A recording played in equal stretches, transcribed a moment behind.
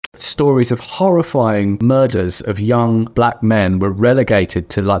stories of horrifying murders of young black men were relegated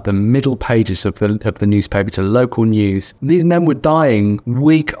to like the middle pages of the newspaper, to local news. These men were dying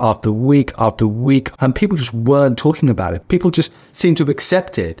week after week after week, and people just weren't talking about it. People just seemed to have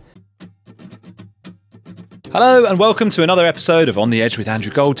accepted. Hello and welcome to another episode of On the Edge with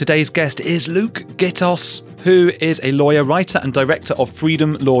Andrew Gold. Today's guest is Luke Gittos, who is a lawyer, writer and director of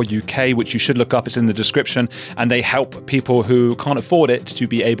Freedom Law UK, which you should look up. It's in the description. And they help people who can't afford it to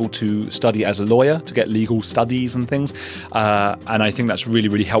be able to study as a lawyer, to get legal studies and things. And I think that's really,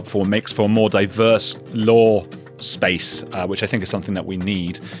 really helpful and makes for a more diverse law space, which I think is something that we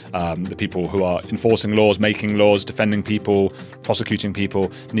need. The people who are enforcing laws, making laws, defending people, prosecuting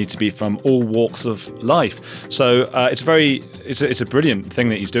people need to be from all walks of life. So it's a brilliant thing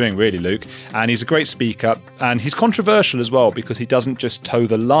that he's doing, really, Luke. And he's a great speaker, and he's controversial as well because he doesn't just toe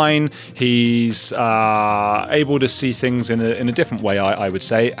the line. He's able to see things in a different way, I would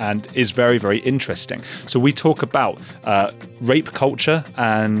say, and is very, very interesting. So we talk about rape culture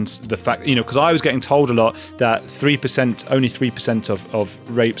and the fact, because I was getting told a lot that only 3%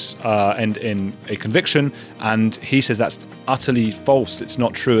 of rapes end in a conviction, and he says that's utterly false. It's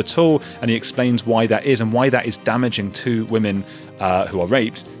not true at all, and he explains why that is and why that is damaging to women who are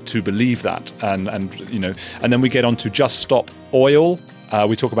raped to believe that. And then we get on to Just Stop Oil.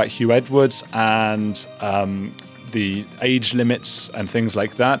 We talk about Hugh Edwards and the age limits and things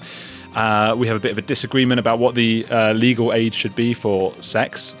like that. We have a bit of a disagreement about what the legal age should be for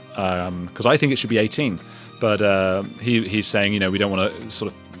sex, because I think it should be 18. But he's saying, we don't want to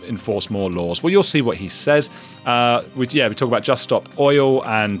sort of enforce more laws. Well, you'll see what he says. We talk about Just Stop Oil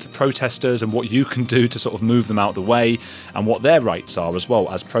and protesters and what you can do to sort of move them out of the way and what their rights are as well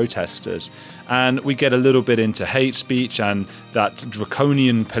as protesters. And we get a little bit into hate speech and that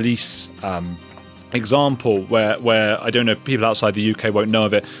draconian police example where I don't know, people outside the UK won't know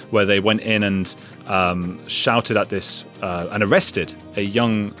of it, where they went in and shouted at this and arrested a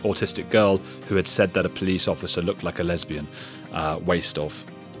young autistic girl who had said that a police officer looked like a lesbian. Waste of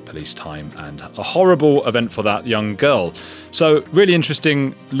police time and a horrible event for that young girl. So really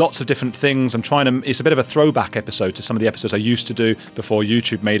interesting, lots of different things. It's a bit of a throwback episode to some of the episodes I used to do before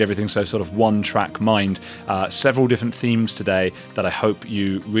YouTube made everything so sort of one track mind. Several different themes today that I hope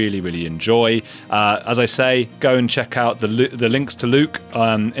you really, really enjoy. As I say, go and check out the links to Luke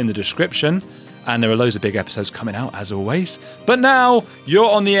in the description. And there are loads of big episodes coming out, as always. But now you're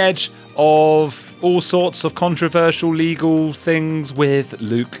on the edge of all sorts of controversial legal things with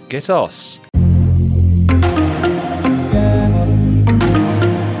Luke Gittos.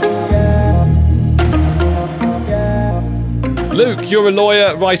 Luke, you're a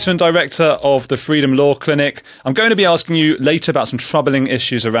lawyer, writer and director of the Freedom Law Clinic. I'm going to be asking you later about some troubling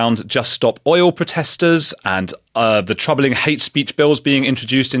issues around Just Stop Oil protesters and the troubling hate speech bills being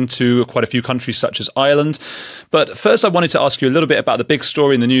introduced into quite a few countries such as Ireland. But first I wanted to ask you a little bit about the big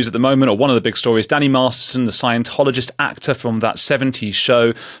story in the news at the moment, or one of the big stories. Danny Masterson, the Scientologist actor from that 70s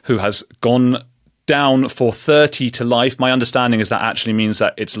show who has gone down for 30 to life. My understanding is that actually means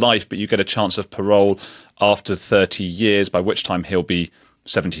that it's life, but you get a chance of parole after 30 years, by which time he'll be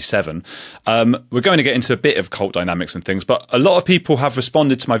 77. We're going to get into a bit of cult dynamics and things, but a lot of people have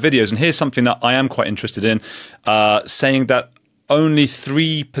responded to my videos, and here's something that I am quite interested in, saying that only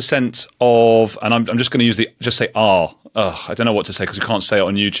 3% of, and I'm just going to I don't know what to say because you can't say it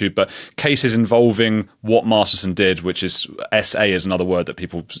on YouTube, but cases involving what Masterson did, which is SA is another word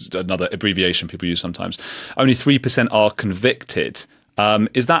that another abbreviation people use sometimes. Only 3% are convicted.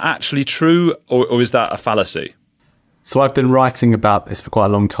 Is that actually true, or is that a fallacy? So I've been writing about this for quite a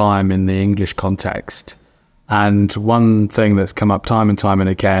long time in the English context. And one thing that's come up time and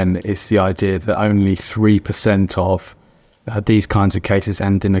again is the idea that only 3% of these kinds of cases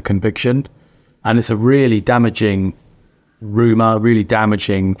end in a conviction. And it's a really damaging rumour, really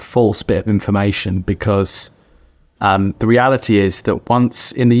damaging false bit of information, because the reality is that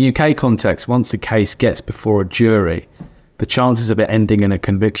once, in the UK context, once a case gets before a jury, the chances of it ending in a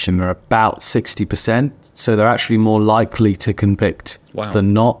conviction are about 60%. So they're actually more likely to convict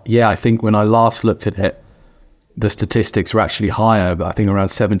than not. Yeah, I think when I last looked at it, the statistics were actually higher, but I think around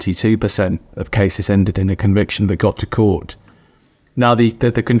 72% of cases ended in a conviction that got to court. Now, the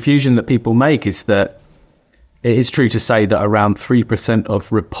confusion that people make is that it is true to say that around 3%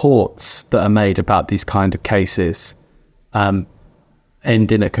 of reports that are made about these kind of cases end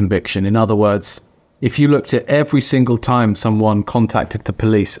in a conviction. In other words, if you looked at every single time someone contacted the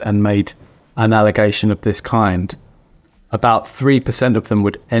police and made an allegation of this kind, about 3% of them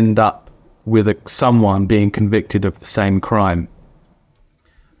would end up with someone being convicted of the same crime.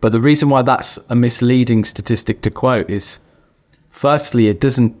 But the reason why that's a misleading statistic to quote is firstly, it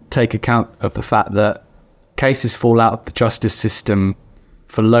doesn't take account of the fact that cases fall out of the justice system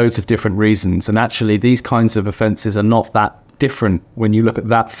for loads of different reasons. And actually, these kinds of offences are not that different when you look at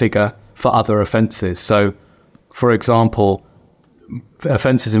that figure for other offences. So, for example,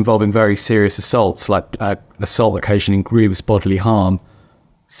 offences involving very serious assaults, like assault occasioning grievous bodily harm.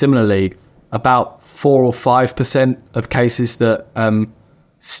 Similarly, about 4 or 5% of cases that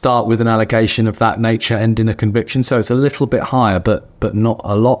start with an allegation of that nature end in a conviction. So it's a little bit higher, but not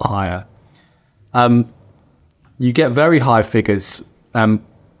a lot higher. You get very high figures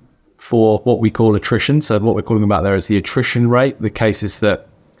for what we call attrition. So what we're calling about there is the attrition rate, the cases that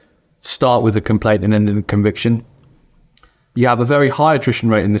start with a complaint and end in a conviction. You have a very high attrition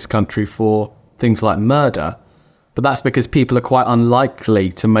rate in this country for things like murder, but that's because people are quite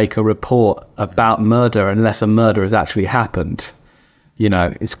unlikely to make a report about murder unless a murder has actually happened. You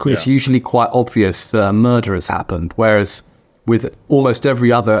know, it's usually quite obvious that a murder has happened, whereas with almost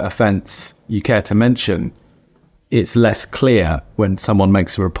every other offence you care to mention, it's less clear when someone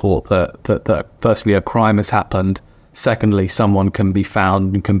makes a report that firstly a crime has happened, secondly someone can be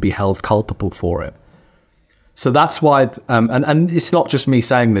found and can be held culpable for it. So that's why, and it's not just me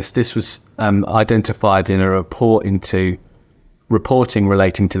saying this, this was identified in a report into reporting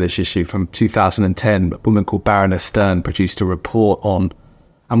relating to this issue from 2010. A woman called Baroness Stern produced a report on,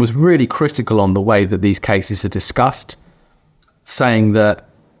 and was really critical on the way that these cases are discussed, saying that,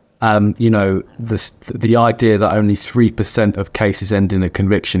 the idea that only 3% of cases end in a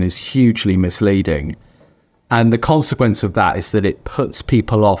conviction is hugely misleading. And the consequence of that is that it puts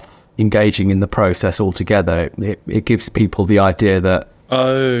people off engaging in the process altogether. It gives people the idea that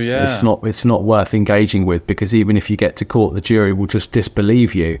it's not worth engaging with, because even if you get to court, the jury will just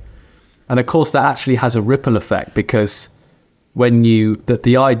disbelieve you. And of course that actually has a ripple effect, because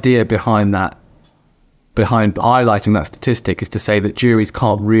the idea behind highlighting that statistic is to say that juries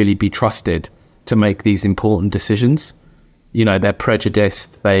can't really be trusted to make these important decisions. You know, they're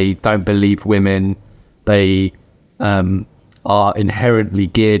prejudiced, they don't believe women, they are inherently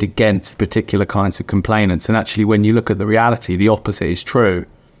geared against particular kinds of complainants. And actually, when you look at the reality, the opposite is true.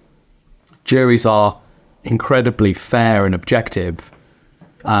 Juries are incredibly fair and objective.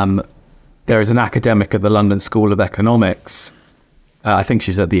 There is an academic at the London School of Economics, I think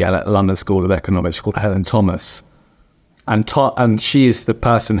she's at the London School of Economics, called Helen Thomas. And she is the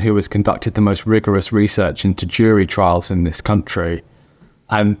person who has conducted the most rigorous research into jury trials in this country.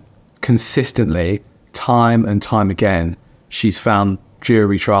 And consistently, time and time again, she's found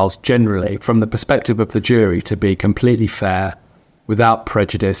jury trials generally, from the perspective of the jury, to be completely fair, without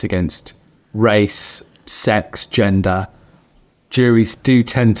prejudice against race, sex, gender. Juries do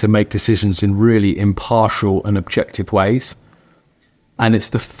tend to make decisions in really impartial and objective ways. And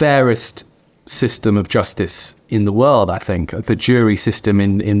it's the fairest system of justice in the world, I think, the jury system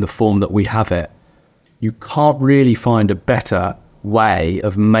in the form that we have it. You can't really find a better way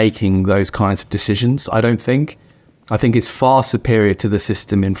of making those kinds of decisions, I don't think. I think it's far superior to the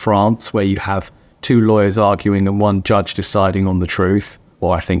system in France, where you have 2 lawyers arguing and 1 judge deciding on the truth,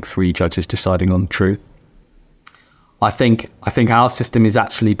 or I think 3 judges deciding on the truth. I think our system is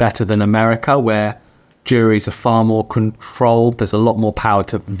actually better than America, where juries are far more controlled. There's a lot more power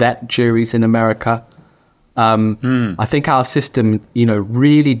to vet juries in America. I think our system,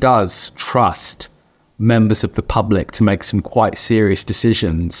 really does trust members of the public to make some quite serious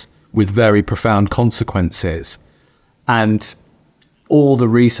decisions with very profound consequences. And all the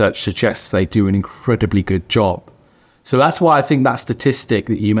research suggests they do an incredibly good job. So that's why I think that statistic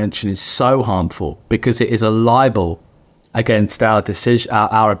that you mentioned is so harmful, because it is a libel against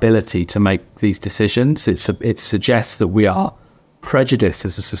our ability to make these decisions. It suggests that we are prejudiced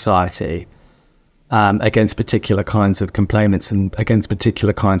as a society against particular kinds of complainants and against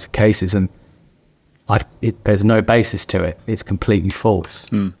particular kinds of cases, and there's no basis to it. It's completely false.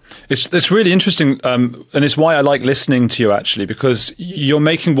 It's really interesting, and it's why I like listening to you, actually, because you're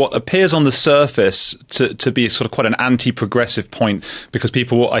making what appears on the surface to be sort of quite an anti-progressive point, because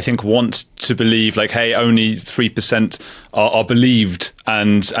people, I think, want to believe, like, hey, only 3% are believed,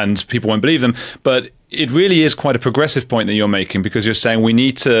 and people won't believe them. But it really is quite a progressive point that you're making, because you're saying we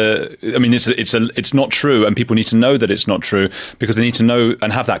need to, it's not true, and people need to know that it's not true, because they need to know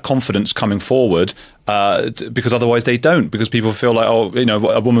and have that confidence coming forward, because otherwise they don't, because people feel like,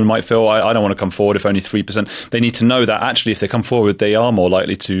 a woman might feel, I don't want to come forward if only 3%. They need to know that actually if they come forward, they are more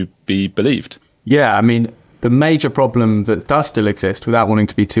likely to be believed. Yeah, the major problem that does still exist, without wanting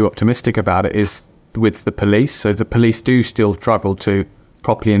to be too optimistic about it, is with the police. So the police do still struggle to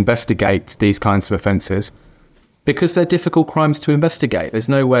properly investigate these kinds of offences, because they're difficult crimes to investigate. There's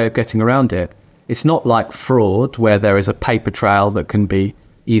no way of getting around it. It's not like fraud where there is a paper trail that can be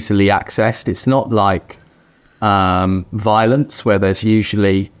easily accessed. It's not like violence where there's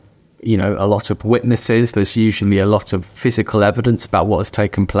usually, a lot of witnesses. There's usually a lot of physical evidence about what has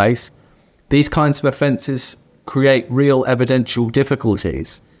taken place. These kinds of offences create real evidential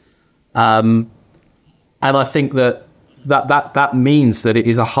difficulties. And I think that means that it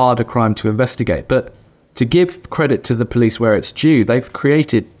is a harder crime to investigate. But to give credit to the police where it's due, they've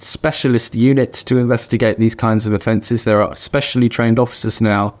created specialist units to investigate these kinds of offences. There are specially trained officers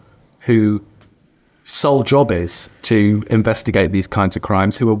now whose sole job is to investigate these kinds of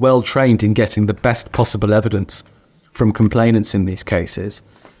crimes, who are well trained in getting the best possible evidence from complainants in these cases.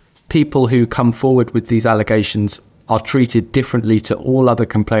 People who come forward with these allegations are treated differently to all other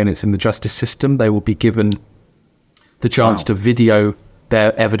complainants in the justice system. They will be given the chance to video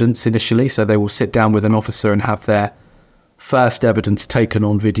their evidence initially, so they will sit down with an officer and have their first evidence taken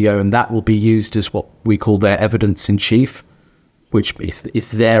on video, and that will be used as what we call their evidence in chief, which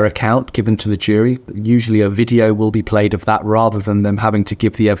is their account given to the jury. Usually a video will be played of that rather than them having to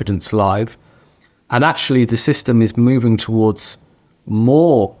give the evidence live. And actually the system is moving towards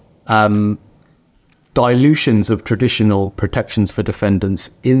more dilutions of traditional protections for defendants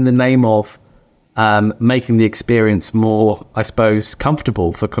in the name of making the experience more, I suppose,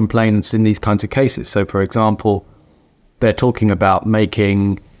 comfortable for complainants in these kinds of cases. So, for example, they're talking about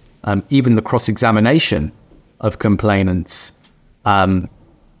making even the cross-examination of complainants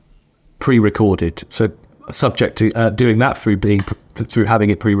pre-recorded. So, subject to doing that through having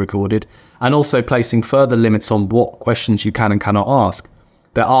it pre-recorded, and also placing further limits on what questions you can and cannot ask.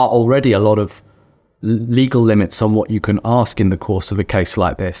 There are already a lot of legal limits on what you can ask in the course of a case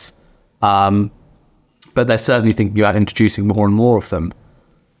like this. But they're certainly thinking about introducing more and more of them.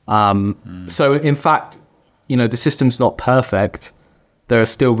 So, in fact, the system's not perfect. There are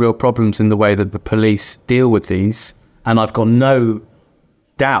still real problems in the way that the police deal with these. And I've got no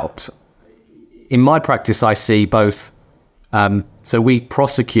doubt. In my practice, I see both. So we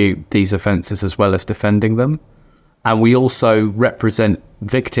prosecute these offences as well as defending them. And we also represent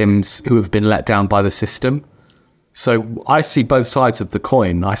victims who have been let down by the system. So I see both sides of the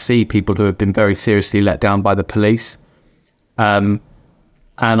coin. I see people who have been very seriously let down by the police. And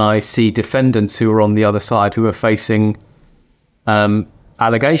I see defendants who are on the other side who are facing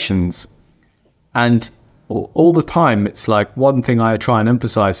allegations. And all the time, it's like one thing I try and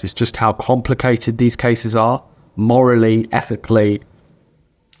emphasize is just how complicated these cases are, morally, ethically.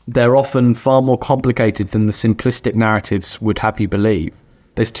 They're often far more complicated than the simplistic narratives would have you believe.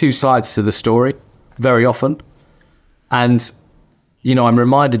 There's two sides to the story, very often. And, I'm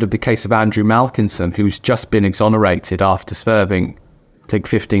reminded of the case of Andrew Malkinson, who's just been exonerated after serving, I think,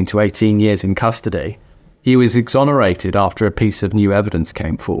 15 to 18 years in custody. He was exonerated after a piece of new evidence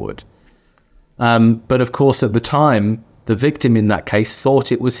came forward. But of course, at the time, the victim in that case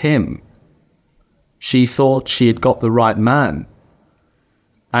thought it was him. She thought she had got the right man.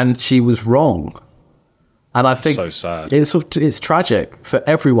 And she was wrong. And I think so sad. It's tragic for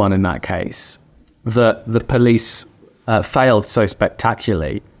everyone in that case that the police failed so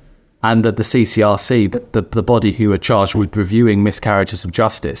spectacularly, and that the CCRC, the body who are charged with reviewing miscarriages of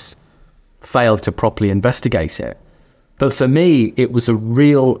justice, failed to properly investigate it. But for me, it was a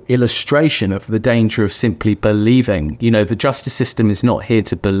real illustration of the danger of simply believing. The justice system is not here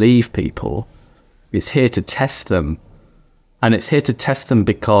to believe people. It's here to test them. And it's here to test them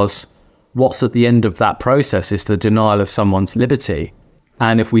because what's at the end of that process is the denial of someone's liberty.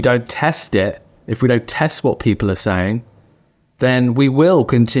 And if we don't test it, if we don't test what people are saying, then we will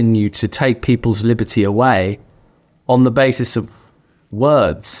continue to take people's liberty away on the basis of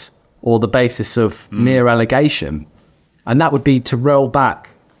words or the basis of mere allegation. And that would be to roll back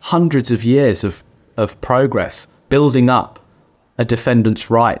hundreds of years of progress, building up a defendant's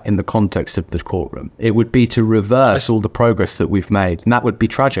right in the context of the courtroom. It would be to reverse all the progress that we've made, and that would be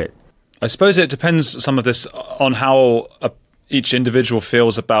tragic. I suppose it depends, some of this, on how each individual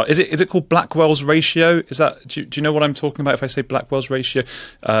feels about. Is it called Blackwell's ratio? Is that? Do you know what I'm talking about? If I say Blackwell's ratio,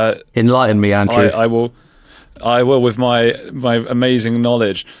 enlighten me, Andrew. I will with my amazing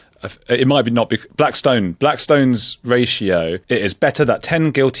knowledge. It might not be Blackstone's ratio. It is better that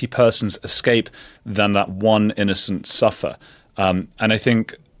 10 guilty persons escape than that one innocent suffer. And I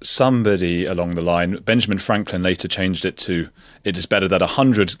think somebody along the line, Benjamin Franklin, later changed it to, it is better that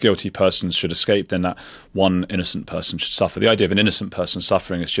 100 guilty persons should escape than that one innocent person should suffer. The idea of an innocent person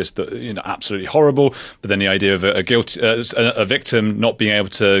suffering is just absolutely horrible. But then the idea of a victim not being able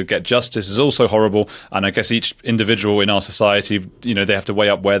to get justice is also horrible. And I guess each individual in our society, they have to weigh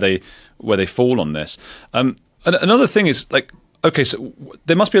up where they fall on this. Another thing is, like, Okay, so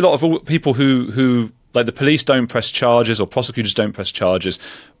there must be a lot of people who like the police don't press charges or prosecutors don't press charges.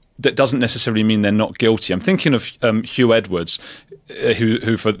 That doesn't necessarily mean they're not guilty. I'm thinking of Hugh Edwards,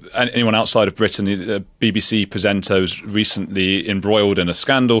 who for anyone outside of Britain, a BBC presenter, was recently embroiled in a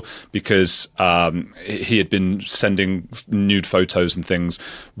scandal because he had been sending nude photos and things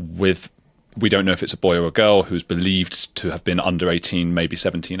with, we don't know if it's a boy or a girl, who's believed to have been under 18, maybe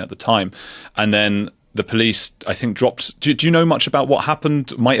 17 at the time. And then the police, I think, dropped... Do you know much about what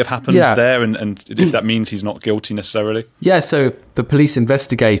might have happened there, and if that means he's not guilty necessarily? Yeah, so the police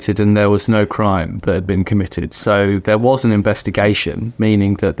investigated and there was no crime that had been committed. So there was an investigation,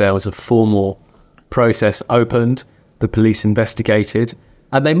 meaning that there was a formal process opened, the police investigated,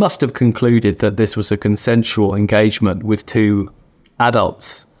 and they must have concluded that this was a consensual engagement with two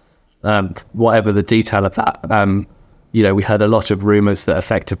adults. Whatever the detail of that, we heard a lot of rumours that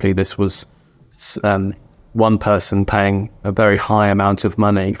effectively this was one person paying a very high amount of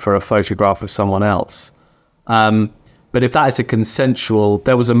money for a photograph of someone else. But if that is a consensual,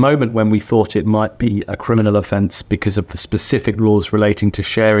 there was a moment when we thought it might be a criminal offence because of the specific laws relating to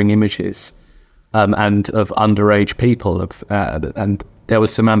sharing images and of underage people, and there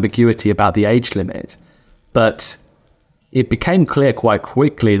was some ambiguity about the age limit. But it became clear quite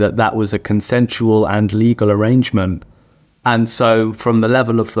quickly that that was a consensual and legal arrangement. And so from the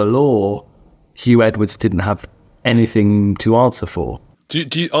level of the law, Hugh Edwards didn't have anything to answer for.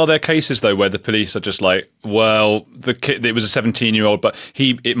 Are there cases, though, where the police are just like, well, the kid, it was a 17-year-old, but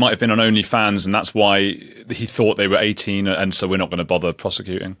it might have been on OnlyFans, and that's why he thought they were 18, and so we're not going to bother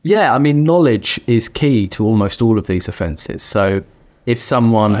prosecuting? Yeah, I mean, knowledge is key to almost all of these offences. So if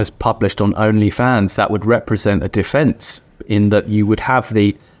someone has published on OnlyFans, that would represent a defence in that you would have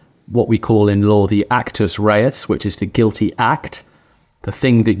what we call in law the actus reus, which is the guilty act, the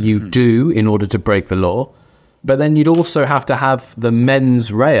thing that you do in order to break the law. But then you'd also have to have the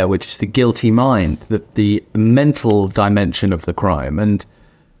mens rea, which is the guilty mind, the mental dimension of the crime. And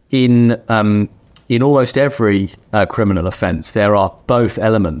in almost every criminal offence, there are both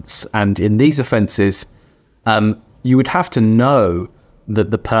elements. And in these offences, you would have to know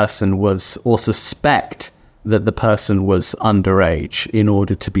that the person was, or suspect that the person was underage in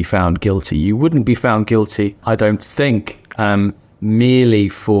order to be found guilty. You wouldn't be found guilty, I don't think, merely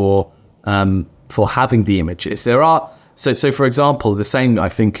for having the images. There are so for example, the same I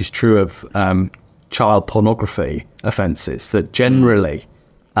think is true of child pornography offences, that generally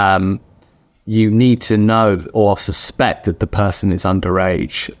you need to know or suspect that the person is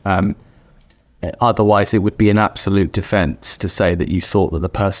underage. Otherwise, it would be an absolute defence to say that you thought that the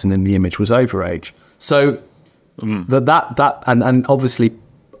person in the image was overage. So that and obviously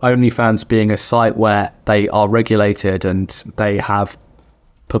OnlyFans being a site where they are regulated and they have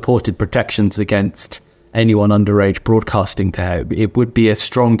purported protections against anyone underage broadcasting to it would be a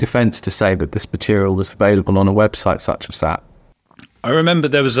strong defence to say that this material was available on a website such as that. I remember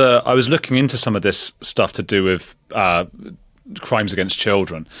I was looking into some of this stuff to do with crimes against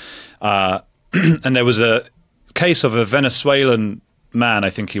children, and there was a case of a Venezuelan man,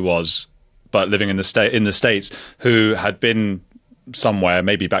 I think he was, but living in the States, who had been somewhere,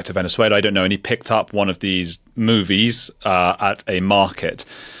 maybe back to Venezuela, I don't know, and he picked up one of these movies at a market,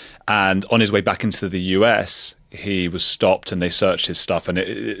 and on his way back into the US he was stopped and they searched his stuff, and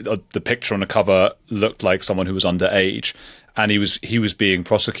the picture on the cover looked like someone who was underage, and he was being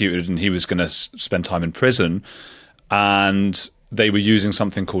prosecuted and he was going to spend time in prison, and they were using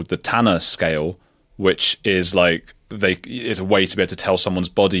something called the Tanner scale, which is like it's a way to be able to tell someone's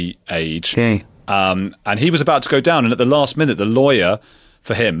body age. Okay. And he was about to go down, and at the last minute, the lawyer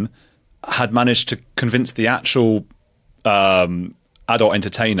for him had managed to convince the actual adult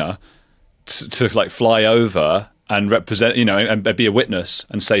entertainer to like fly over and represent, and be a witness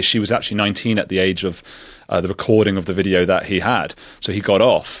and say she was actually 19 at the age of the recording of the video that he had. So he got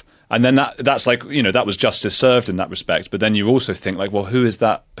off. And then that's like, that was justice served in that respect. But then you also think like, well, who is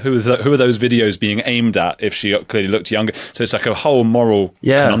that? Who are those videos being aimed at if she clearly looked younger? So it's like a whole moral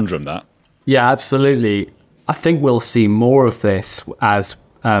conundrum that. Yeah, absolutely. I think we'll see more of this as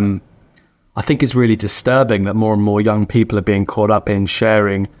I think it's really disturbing that more and more young people are being caught up in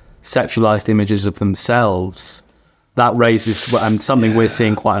sharing sexualized images of themselves. That raises, and something we're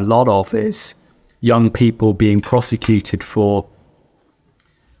seeing quite a lot of, is young people being prosecuted for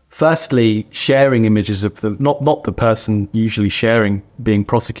firstly sharing images of them, not the person usually sharing being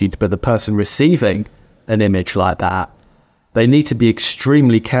prosecuted, but the person receiving an image like that. They need to be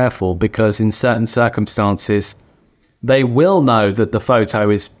extremely careful because in certain circumstances, they will know that the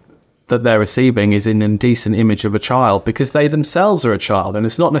photo that they're receiving is an indecent image of a child because they themselves are a child. And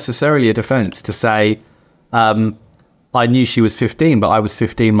it's not necessarily a defense to say, I knew she was 15, but I was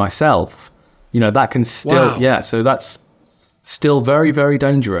 15 myself. That can still, so that's still very, very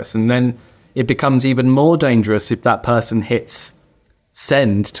dangerous. And then it becomes even more dangerous if that person hits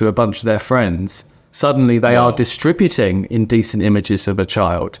send to a bunch of their friends. Suddenly they are distributing indecent images of a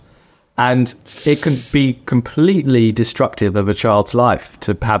child. And it can be completely destructive of a child's life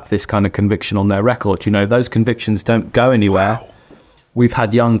to have this kind of conviction on their record. Those convictions don't go anywhere. Wow. We've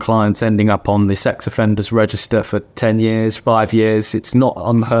had young clients ending up on the sex offenders register for 10 years, 5 years. It's not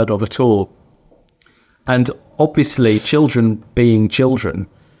unheard of at all. And obviously, children being children,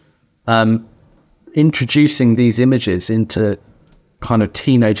 introducing these images into kind of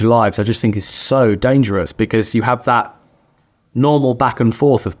teenage lives, I just think is so dangerous, because you have that normal back and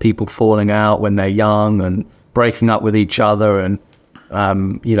forth of people falling out when they're young and breaking up with each other and,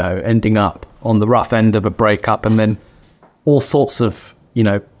 ending up on the rough end of a breakup, and then all sorts of,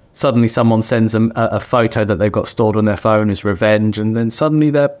 suddenly someone sends them a photo that they've got stored on their phone as revenge, and then suddenly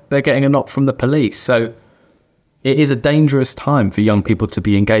they're getting a knock from the police. So it is a dangerous time for young people to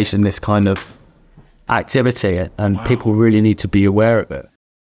be engaged in this kind of activity, and people really need to be aware of it.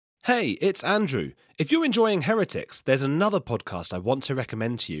 Hey, it's Andrew. If you're enjoying Heretics, there's another podcast I want to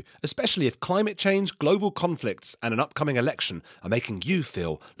recommend to you, especially if climate change, global conflicts, and an upcoming election are making you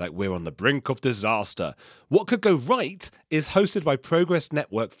feel like we're on the brink of disaster. What Could Go Right is hosted by Progress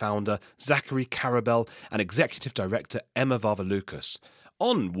Network founder Zachary Karabell and executive director Emma Varvaloucas.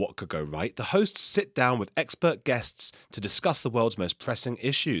 On What Could Go Right, the hosts sit down with expert guests to discuss the world's most pressing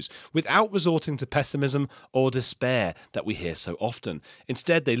issues without resorting to pessimism or despair that we hear so often.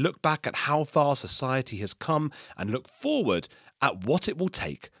 Instead, they look back at how far society has come and look forward at what it will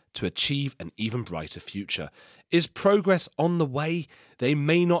take to achieve an even brighter future. Is progress on the way? They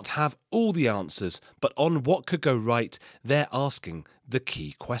may not have all the answers, but on What Could Go Right, they're asking the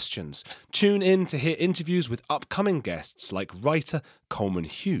key questions. Tune in to hear interviews with upcoming guests like writer Coleman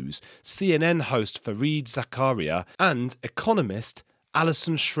Hughes, CNN host Fareed Zakaria, and economist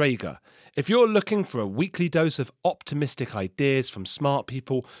Alison Schrager. If you're looking for a weekly dose of optimistic ideas from smart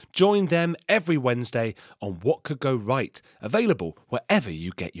people, join them every Wednesday on What Could Go Right, available wherever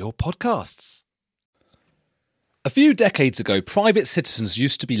you get your podcasts. A few decades ago, private citizens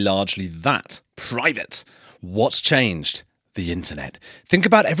used to be largely that, private. What's changed? The internet. Think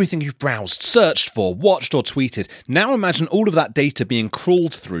about everything you've browsed, searched for, watched or tweeted. Now imagine all of that data being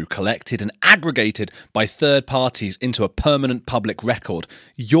crawled through, collected and aggregated by third parties into a permanent public record.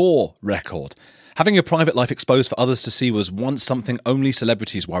 Your record. Having your private life exposed for others to see was once something only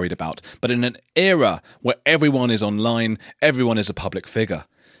celebrities worried about. But in an era where everyone is online, everyone is a public figure.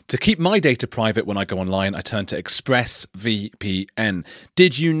 To keep my data private when I go online, I turn to ExpressVPN.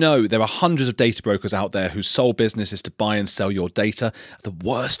 Did you know there are hundreds of data brokers out there whose sole business is to buy and sell your data? The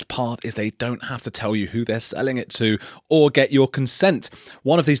worst part is they don't have to tell you who they're selling it to or get your consent.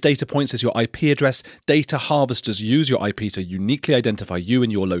 One of these data points is your IP address. Data harvesters use your IP to uniquely identify you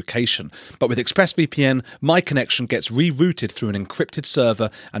and your location. But with ExpressVPN, my connection gets rerouted through an encrypted server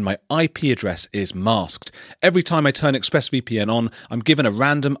and my IP address is masked. Every time I turn ExpressVPN on, I'm given a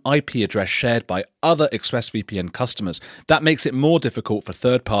random IP address shared by other ExpressVPN customers. That makes it more difficult for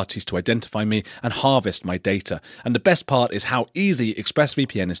third parties to identify me and harvest my data. And the best part is how easy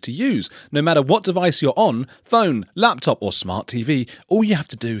ExpressVPN is to use. No matter what device you're on, phone, laptop or smart TV, all you have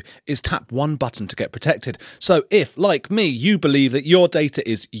to do is tap one button to get protected. So if, like me, you believe that your data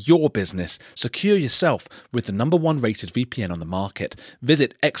is your business, secure yourself with the #1 rated VPN on the market.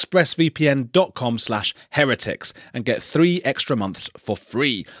 Visit expressvpn.com/heretics and get 3 extra months for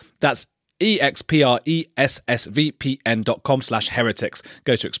free. That's expressvpn.com/heretics.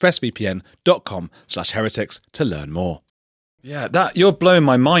 Go to expressvpn.com/heretics to learn more. Yeah, that you're blowing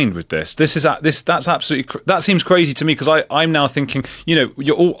my mind with this. That's absolutely that seems crazy to me, because I'm now thinking,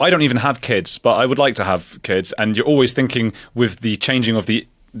 I don't even have kids, but I would like to have kids, and you're always thinking with the changing of the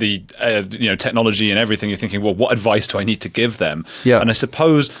technology and everything, you're thinking, well, what advice do I need to give them? Yeah. And I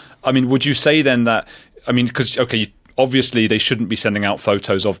suppose, would you say then that, because obviously they shouldn't be sending out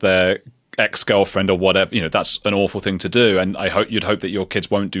photos of their ex-girlfriend or whatever, that's an awful thing to do, and you'd hope that your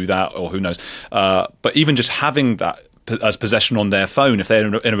kids won't do that, or who knows, but even just having that as possession on their phone, if they're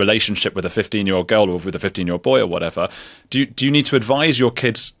in a relationship with a 15-year-old girl or with a 15-year-old boy or whatever, do you need to advise your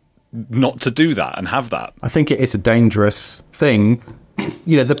kids not to do that and have that? I think it is a dangerous thing.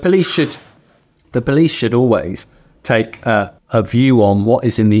 The police should always take a view on what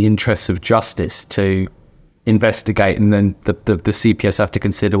is in the interests of justice to investigate, and then the CPS have to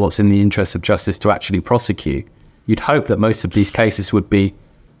consider what's in the interest of justice to actually prosecute. You'd hope that most of these cases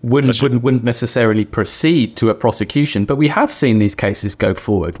wouldn't necessarily proceed to a prosecution, but we have seen these cases go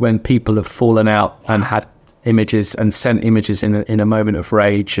forward when people have fallen out and had images and sent images in a moment of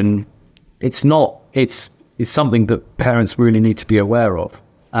rage, and it's something that parents really need to be aware of.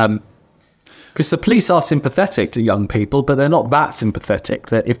 Because the police are sympathetic to young people, but they're not that sympathetic.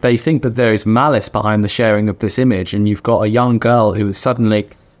 That if they think that there is malice behind the sharing of this image, and you've got a young girl who is suddenly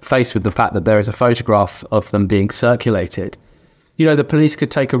faced with the fact that there is a photograph of them being circulated, the police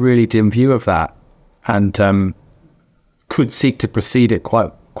could take a really dim view of that and could seek to proceed it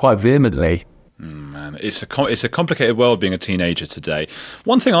quite vehemently. Man, it's a complicated world being a teenager today.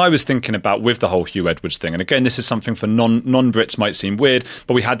 One thing I was thinking about with the whole Hugh Edwards thing, and again, this is something for non-Brits might seem weird,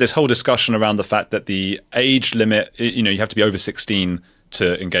 but we had this whole discussion around the fact that the age limit, you have to be over 16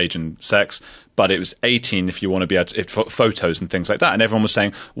 to engage in sex, but it was 18 if you want to be able to, photos and things like that. And everyone was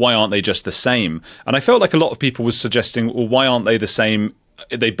saying, why aren't they just the same? And I felt like a lot of people was suggesting, well, why aren't they the same?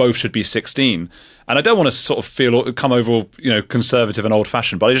 They both should be 16. And I don't want to sort of come over, conservative and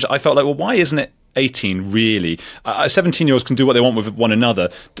old-fashioned, but I felt like, well, why isn't it 18 really? 17-year-olds can do what they want with one another.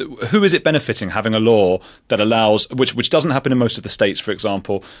 Who is it benefiting having a law that allows, which doesn't happen in most of the states, for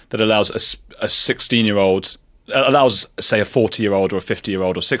example, that allows a 16-year-old, allows, say, a 40-year-old or a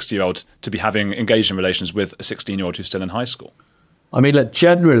 50-year-old or 60-year-old to be having engaged in relations with a 16-year-old who's still in high school? I mean, look,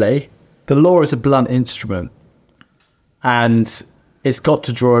 generally, the law is a blunt instrument, and it's got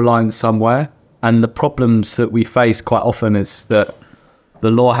to draw a line somewhere. And the problems that we face quite often is that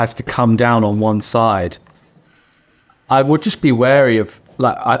the law has to come down on one side. I would just be wary of,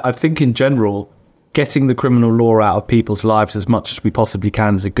 I think in general, getting the criminal law out of people's lives as much as we possibly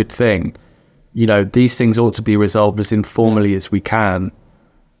can is a good thing. These things ought to be resolved as informally as we can.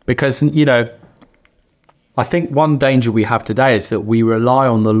 Because, I think one danger we have today is that we rely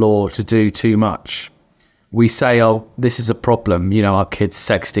on the law to do too much. We say, oh, this is a problem. Our kids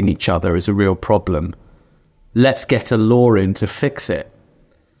sexting each other is a real problem. Let's get a law in to fix it.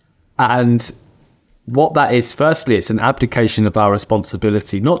 And what that is, firstly, it's an abdication of our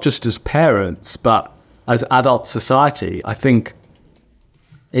responsibility, not just as parents, but as adult society. I think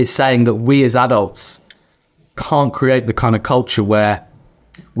it's saying that we as adults can't create the kind of culture where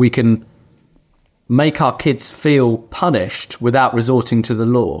we can make our kids feel punished without resorting to the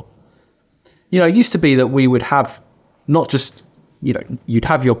law. It used to be that we would have not just, you'd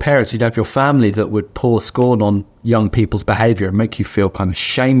have your parents, you'd have your family that would pour scorn on young people's behavior and make you feel kind of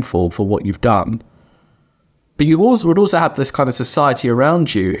shameful for what you've done. But you would also have this kind of society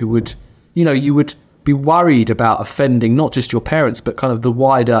around you who would, you would be worried about offending not just your parents, but kind of the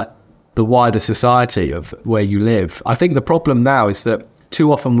wider society of where you live. I think the problem now is that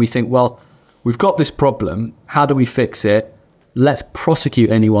too often we think, well, we've got this problem. How do we fix it? Let's prosecute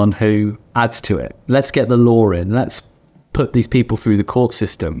anyone who adds to it. Let's get the law in. Let's put these people through the court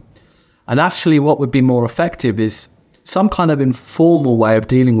system. And actually what would be more effective is some kind of informal way of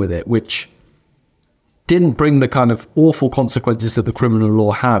dealing with it, which didn't bring the kind of awful consequences that the criminal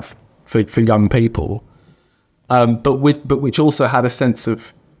law have for young people, but which also had a sense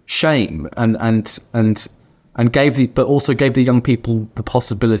of shame and also gave the young people the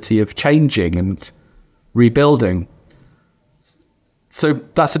possibility of changing and rebuilding. So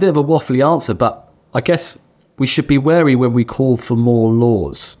that's a bit of a waffly answer, but I guess we should be wary when we call for more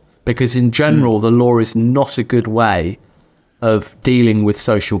laws, because in general, the law is not a good way of dealing with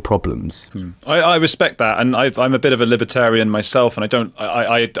social problems. I respect that, and I'm a bit of a libertarian myself, and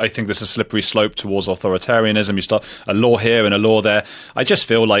I think there's a slippery slope towards authoritarianism. You start a law here and a law there. I just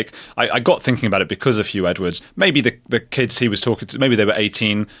feel like I got thinking about it because of Hugh Edwards. Maybe the kids he was talking to, maybe they were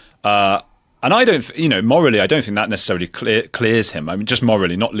 18. And I don't, morally, I don't think that necessarily clears him. I mean, just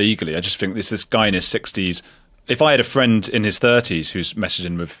morally, not legally. I just think this guy in his 60s. If I had a friend in his 30s who's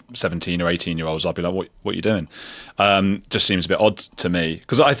messaging with 17 or 18-year-olds, I'd be like, what are you doing? Just seems a bit odd to me.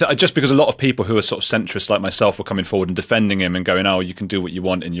 Because just because a lot of people who are sort of centrist like myself were coming forward and defending him and going, oh, you can do what you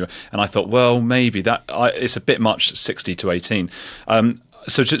want. And I thought, well, maybe it's a bit much, 60 to 18.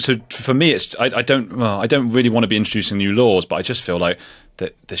 So for me, I don't really want to be introducing new laws, but I just feel like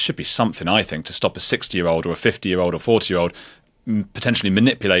that there should be something, I think, to stop a 60-year-old or a 50-year-old or 40-year-old potentially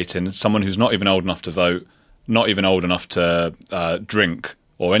manipulating someone who's not even old enough to vote, not even old enough to drink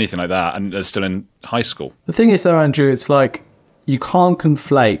or anything like that, and they're still in high school. The thing is, though, Andrew, it's like you can't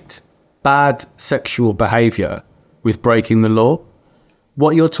conflate bad sexual behaviour with breaking the law.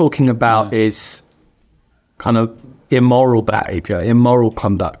 What you're talking about is kind of immoral behaviour, immoral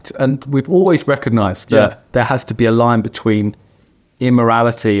conduct. And we've always recognised that there has to be a line between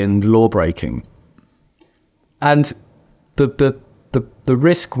immorality and law breaking. And the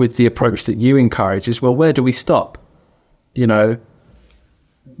risk with the approach that you encourage is, well, where do we stop? Where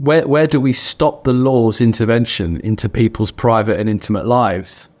do we stop the law's intervention into people's private and intimate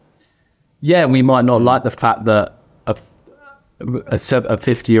lives? yeah, we might not like the fact that a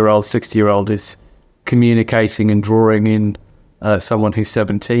 50-year-old, 60-year-old is communicating and drawing in someone who's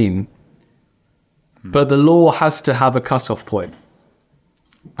 17. But the law has to have a cutoff point.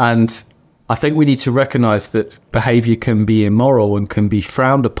 And I think we need to recognize that behavior can be immoral and can be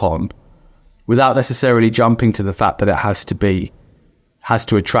frowned upon without necessarily jumping to the fact that it has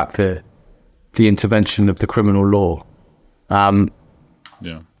to attract the intervention of the criminal law.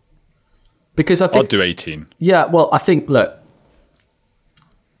 Yeah. Because I think... I'd do 18. Yeah, well, I think, look,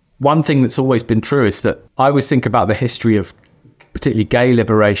 one thing that's always been true is that I always think about the history of particularly gay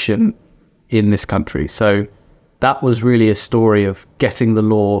liberation in this country. So that was really a story of getting the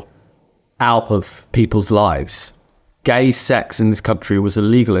law out of people's lives. Gay sex in this country was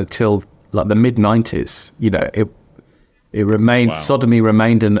illegal until like the mid-90s. You know, it remained, sodomy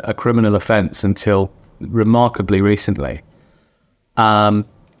remained a criminal offence until remarkably recently. And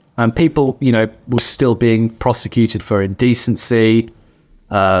people, you know, were still being prosecuted for indecency,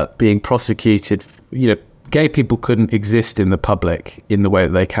 being prosecuted, you know, gay people couldn't exist in the public in the way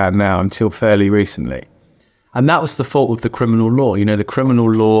that they can now until fairly recently. And that was the fault of the criminal law. You know, the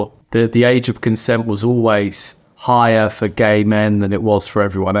criminal law, the age of consent was always higher for gay men than it was for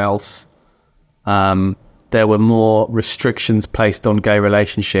everyone else. There were more restrictions placed on gay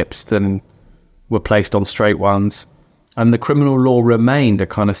relationships than were placed on straight ones. And the criminal law remained a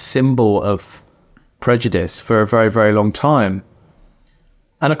kind of symbol of prejudice for a very, very long time.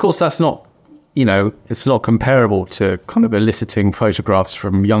 And of course, that's not, you know, it's not comparable to kind of eliciting photographs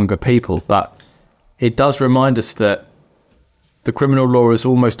from younger people, but it does remind us that the criminal law has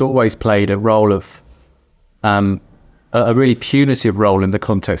almost always played a role of, a really punitive role in the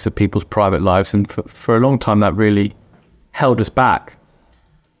context of people's private lives. And for a long time, that really held us back.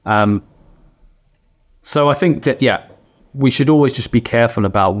 So I think that, yeah, we should always just be careful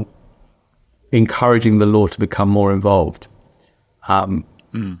about encouraging the law to become more involved. I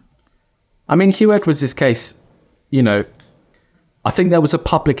mean, Hugh Edwards' case, you know, I think there was a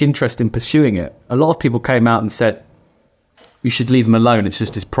public interest in pursuing it. A lot of people came out and said, we should leave him alone, it's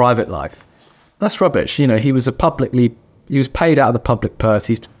just his private life. That's rubbish. You know, he was paid out of the public purse.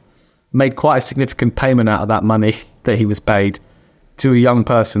 He's made quite a significant payment out of that money that he was paid to a young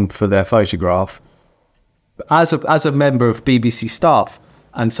person for their photograph. As a member of BBC staff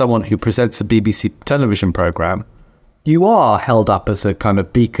and someone who presents a BBC television programme, you are held up as a kind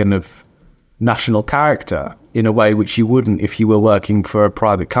of beacon of national character in a way which you wouldn't if you were working for a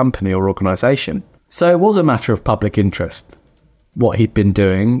private company or organisation. So it was a matter of public interest, what he'd been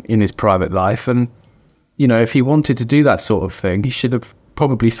doing in his private life. And, you know, if he wanted to do that sort of thing, he should have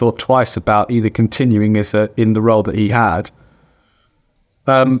probably thought twice about either continuing in the role that he had,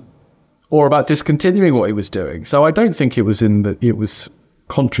 or about discontinuing what he was doing. So I don't think it was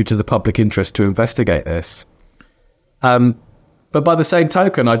contrary to the public interest to investigate this. But by the same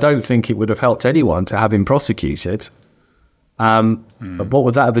token, I don't think it would have helped anyone to have him prosecuted. But what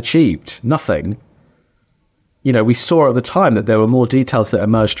would that have achieved? Nothing. You know, we saw at the time that there were more details that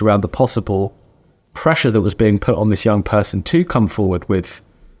emerged around the possible pressure that was being put on this young person to come forward with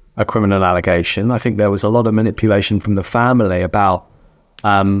a criminal allegation. I think there was a lot of manipulation from the family about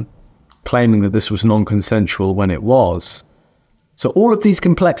claiming that this was non-consensual when it was. So all of these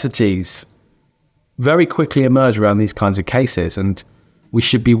complexities very quickly emerge around these kinds of cases, and we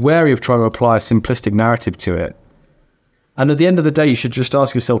should be wary of trying to apply a simplistic narrative to it. And at the end of the day, you should just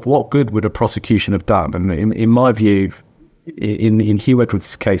ask yourself, what good would a prosecution have done? And in my view, in Hugh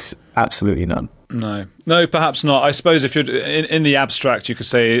Edwards' case, absolutely none. No, perhaps not. I suppose if you're in the abstract, you could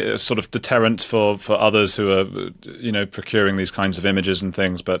say a sort of deterrent for others who are, you know, procuring these kinds of images and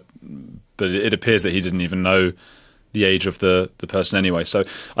things. But it appears that he didn't even know the age of the person anyway. So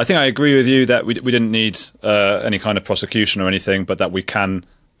I think I agree with you that we didn't need any kind of prosecution or anything, but that we can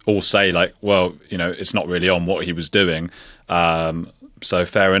all say, like, well, you know, it's not really on what he was doing. So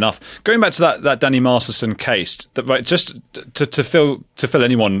fair enough. Going back to that Danny Masterson case, right? Just to fill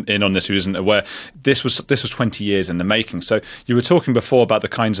anyone in on this who isn't aware, this was 20 years in the making. So you were talking before about the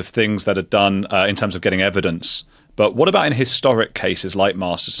kinds of things that are done in terms of getting evidence. But what about in historic cases like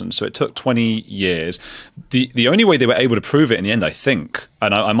Masterson? So it took 20 years. The only way they were able to prove it in the end, I think,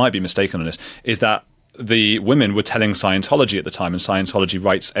 and I might be mistaken on this, is that the women were telling Scientology at the time, and Scientology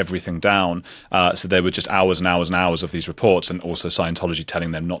writes everything down. So there were just hours and hours and hours of these reports, and also Scientology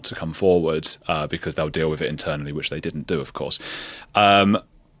telling them not to come forward because they'll deal with it internally, which they didn't do, of course. But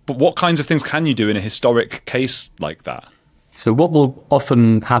what kinds of things can you do in a historic case like that? So what will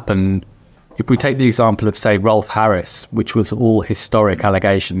often happen, if we take the example of, say, Rolf Harris, which was all historic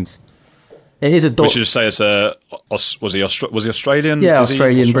allegations, It is a we should just say it's was he Australian? Yeah, Is he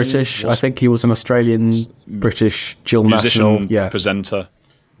Australian British. I think he was an Australian British dual musician, national. Yeah, presenter.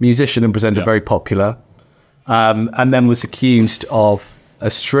 Musician and presenter, very popular. And then was accused of a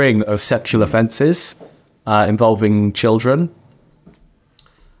string of sexual offences involving children,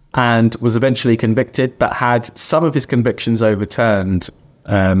 and was eventually convicted, but had some of his convictions overturned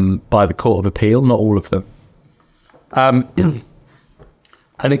by the Court of Appeal, not all of them.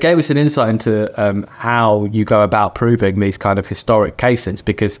 And it gave us an insight into how you go about proving these kind of historic cases,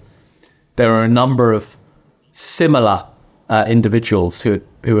 because there are a number of similar individuals who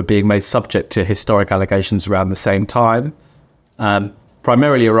are being made subject to historic allegations around the same time,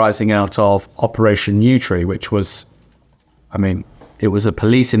 primarily arising out of Operation Newtree, which was, it was a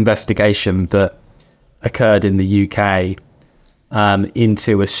police investigation that occurred in the UK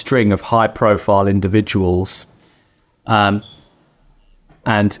into a string of high-profile individuals,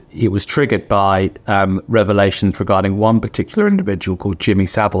 and it was triggered by revelations regarding one particular individual called Jimmy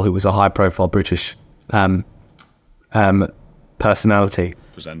Savile, who was a high-profile British personality.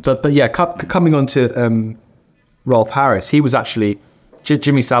 But yeah, coming on to Rolf Harris, he was actually,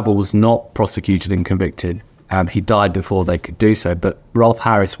 Jimmy Savile was not prosecuted and convicted. He died before they could do so, but Rolf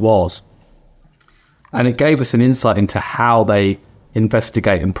Harris was. And it gave us an insight into how they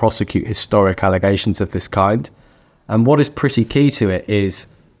investigate and prosecute historic allegations of this kind. And what is pretty key to it is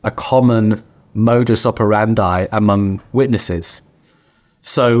a common modus operandi among witnesses.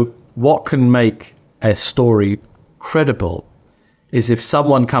 So what can make a story credible is if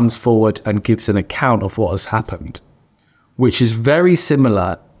someone comes forward and gives an account of what has happened, which is very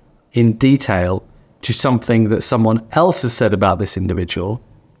similar in detail to something that someone else has said about this individual,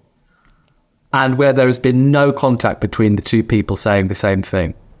 and where there has been no contact between the two people saying the same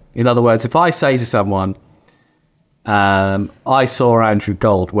thing. In other words, if I say to someone, I saw Andrew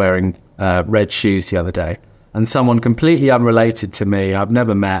Gold wearing red shoes the other day, and someone completely unrelated to me, I've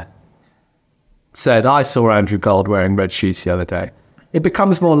never met, said, I saw Andrew Gold wearing red shoes the other day, it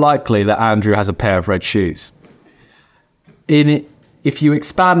becomes more likely that Andrew has a pair of red shoes. If you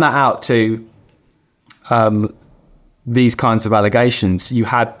expand that out to these kinds of allegations, you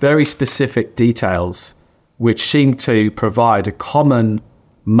had very specific details which seem to provide a common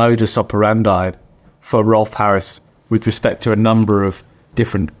modus operandi for Rolf Harris with respect to a number of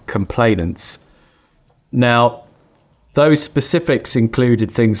different complainants. Now, those specifics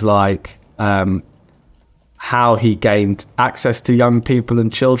included things like how he gained access to young people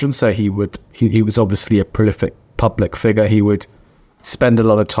and children. So he was obviously a prolific public figure. He would spend a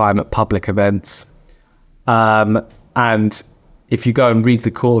lot of time at public events. And if you go and read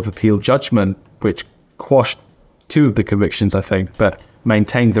the Court of Appeal judgment, which quashed 2 of the convictions, I think, but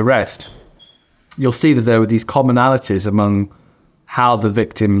maintained the rest, you'll see that there were these commonalities among how the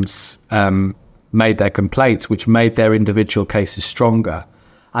victims made their complaints, which made their individual cases stronger.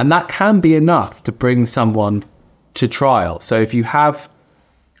 And that can be enough to bring someone to trial. So if you have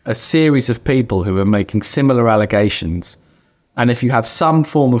a series of people who are making similar allegations, and if you have some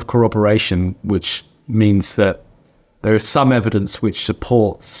form of corroboration, which means that there is some evidence which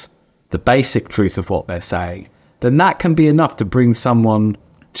supports the basic truth of what they're saying, then that can be enough to bring someone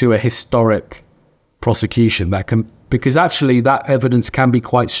to a historic prosecution. Because actually that evidence can be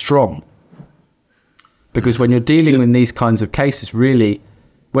quite strong. Because when you're dealing with these kinds of cases, really,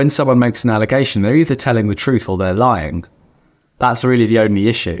 when someone makes an allegation, they're either telling the truth or they're lying. That's really the only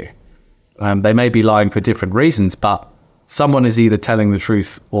issue. They may be lying for different reasons, but someone is either telling the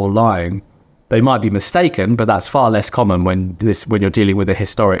truth or lying. They might be mistaken, but that's far less common when you're dealing with a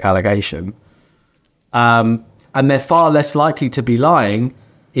historic allegation. And they're far less likely to be lying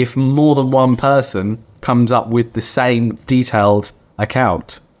if more than one person comes up with the same detailed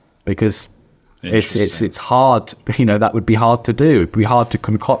account, because it's hard. That would be hard to do. It'd be hard to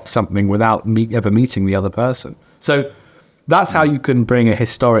concoct something without ever meeting the other person. So that's how you can bring a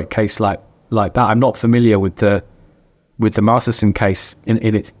historic case like that. I'm not familiar with the Masterson case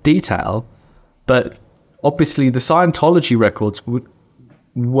in its detail, but obviously the Scientology records would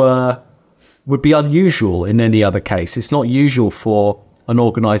be unusual in any other case. It's not usual for an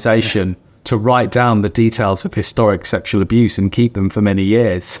organization to write down the details of historic sexual abuse and keep them for many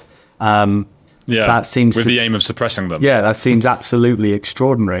years. That seems with the aim of suppressing them. Yeah, that seems absolutely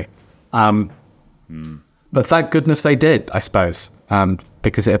extraordinary. But thank goodness they did, I suppose,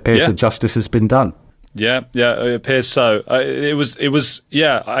 because it appears that justice has been done. Yeah, it appears so.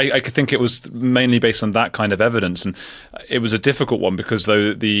 I could think it was mainly based on that kind of evidence, and it was a difficult one because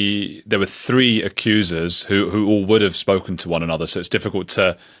there were 3 accusers who all would have spoken to one another, so it's difficult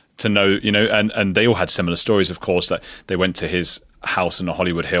to know, and they all had similar stories, of course, that they went to his house in the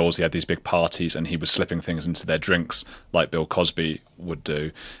Hollywood Hills. He had these big parties and he was slipping things into their drinks like Bill Cosby would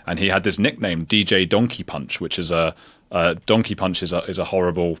do. And he had this nickname, DJ Donkey Punch, which is a donkey punch is a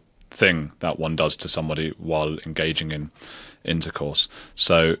horrible thing that one does to somebody while engaging in intercourse.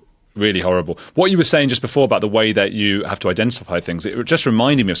 So really horrible. What you were saying just before about the way that you have to identify things, it just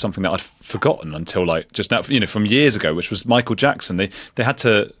reminded me of something that I'd forgotten until like just now, from years ago, which was Michael Jackson. They had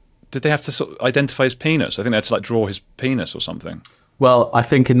to, did they have to sort of identify his penis? I think they had to like draw his penis or something. Well, I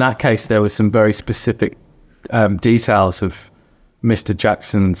think in that case, there was some very specific details of Mr.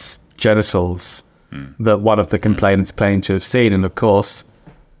 Jackson's genitals that one of the complainants claimed to have seen. And of course,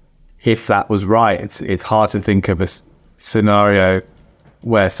 if that was right, it's hard to think of a scenario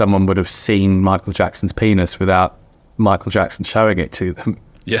where someone would have seen Michael Jackson's penis without Michael Jackson showing it to them.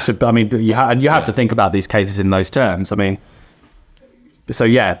 Yeah. You have to think about these cases in those terms. I mean, so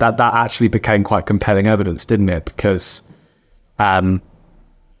yeah, that actually became quite compelling evidence, didn't it? Because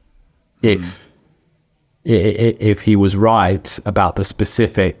if he was right about the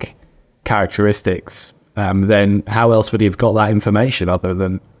specific characteristics, then how else would he have got that information other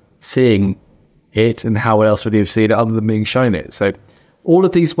than seeing it, and how else would he have seen it other than being shown it? So all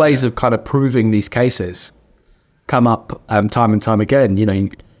of these ways of kind of proving these cases come up time and time again.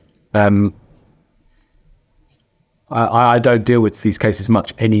 I don't deal with these cases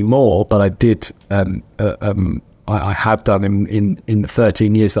much anymore, but I did. I have done in the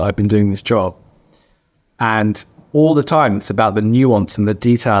 13 years that I've been doing this job, and all the time it's about the nuance and the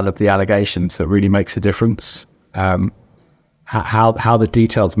detail of the allegations that really makes a difference. How the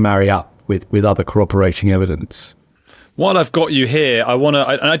details marry up with other corroborating evidence. While I've got you here, and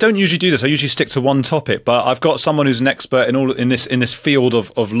I don't usually do this, I usually stick to one topic, but I've got someone who's an expert in this field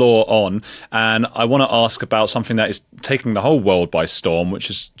of law on, and I want to ask about something that is taking the whole world by storm, which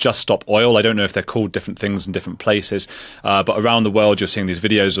is Just Stop Oil. I don't know if they're called different things in different places, but around the world you're seeing these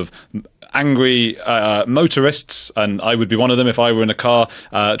videos of angry motorists, and I would be one of them if I were in a car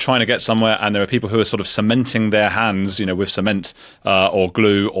trying to get somewhere, and there are people who are sort of cementing their hands, with cement or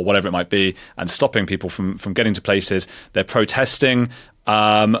glue or whatever it might be, and stopping people from getting to places. They're protesting.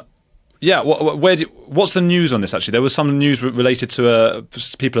 What's the news on this, actually? There was some news related to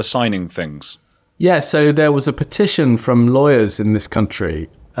people are signing things. Yeah, so there was a petition from lawyers in this country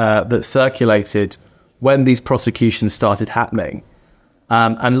that circulated when these prosecutions started happening.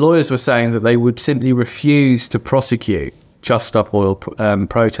 And lawyers were saying that they would simply refuse to prosecute Just Stop Oil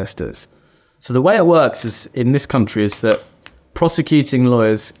protesters. So the way it works is in this country is that prosecuting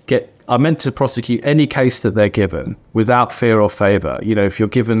lawyers are meant to prosecute any case that they're given without fear or favour. If you're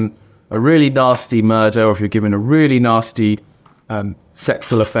given a really nasty murder, or if you're given a really nasty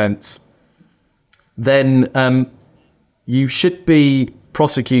sexual offence, then you should be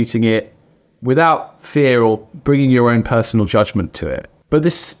prosecuting it without fear or bringing your own personal judgment to it. But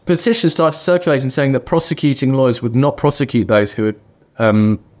this petition started circulating saying that prosecuting lawyers would not prosecute those who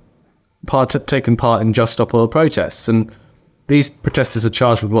had taken part in Just Stop Oil protests. And these protesters are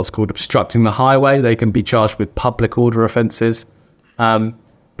charged with what's called obstructing the highway. They can be charged with public order offences. But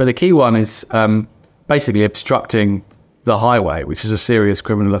the key one is basically obstructing the highway, which is a serious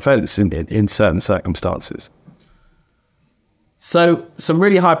criminal offence in certain circumstances. So some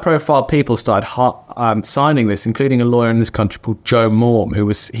really high-profile people started signing this, including a lawyer in this country called Joe Morm,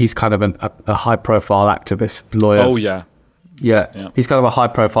 he's kind of a high-profile activist lawyer. Oh, yeah. Yeah, he's kind of a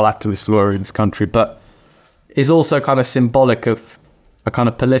high-profile activist lawyer in this country, but is also kind of symbolic of a kind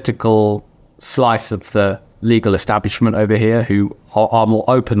of political slice of the legal establishment over here who are more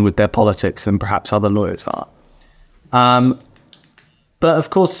open with their politics than perhaps other lawyers are. But of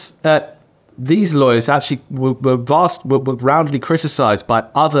course, these lawyers actually were roundly criticised by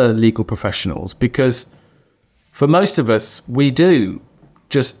other legal professionals because for most of us, we do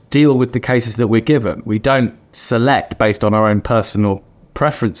just deal with the cases that we're given. We don't select based on our own personal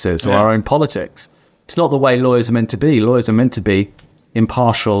preferences or our own politics. It's not the way lawyers are meant to be. Lawyers are meant to be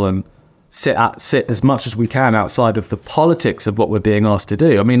impartial and sit as much as we can outside of the politics of what we're being asked to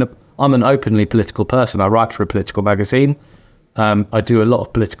do. I mean, I'm an openly political person. I write for a political magazine. I do a lot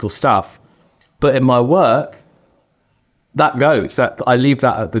of political stuff. But in my work, that goes. I leave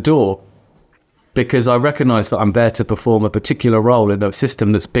that at the door because I recognise that I'm there to perform a particular role in a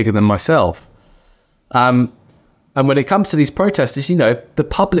system that's bigger than myself. And when it comes to these protesters, the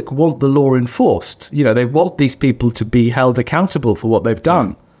public want the law enforced. They want these people to be held accountable for what they've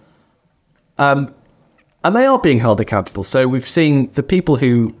done. And they are being held accountable. So we've seen the people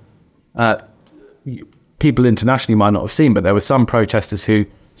who people internationally might not have seen, but there were some protesters who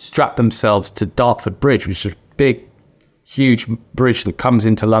strapped themselves to Dartford Bridge, which is a big, huge bridge that comes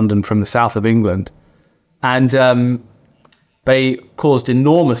into London from the south of England. And They caused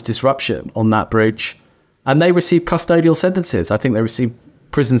enormous disruption on that bridge, and they received custodial sentences. I think they received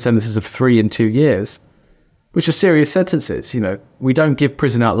prison sentences of 3 and 2 years, which are serious sentences. We don't give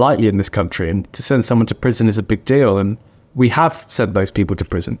prison out lightly in this country, and to send someone to prison is a big deal, and we have sent those people to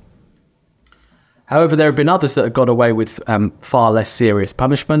prison. However, there have been others that have got away with far less serious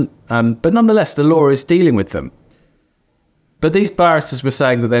punishment, but nonetheless, the law is dealing with them. But these barristers were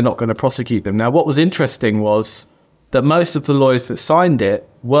saying that they're not going to prosecute them. Now, what was interesting was that most of the lawyers that signed it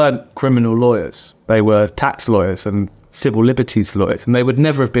weren't criminal lawyers. They were tax lawyers and civil liberties lawyers, and they would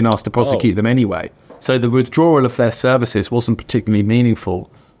never have been asked to prosecute them anyway. So the withdrawal of their services wasn't particularly meaningful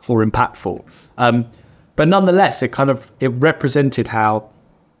or impactful. But nonetheless, it represented how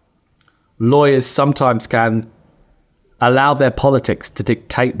lawyers sometimes can allow their politics to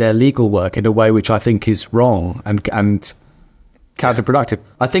dictate their legal work in a way which I think is wrong and counterproductive.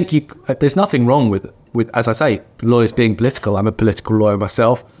 I think there's nothing wrong with, as I say, lawyers being political. I'm a political lawyer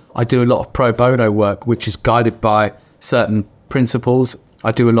myself. I do a lot of pro bono work, which is guided by certain principles.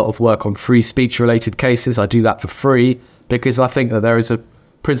 I do a lot of work on free speech related cases. I do that for free because I think that there is a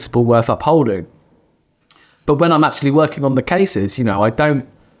principle worth upholding. But when I'm actually working on the cases, I don't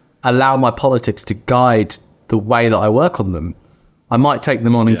allow my politics to guide the way that I work on them. I might take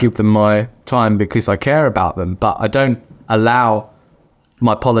them on and give them my time because I care about them, but I don't allow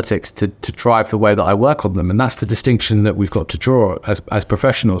my politics to drive the way that I work on them. And that's the distinction that we've got to draw as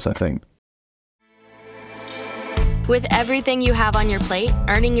professionals, I think. With everything you have on your plate,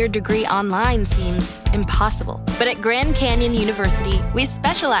 earning your degree online seems impossible. But at Grand Canyon University, we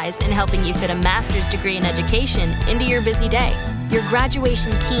specialize in helping you fit a master's degree in education into your busy day. Your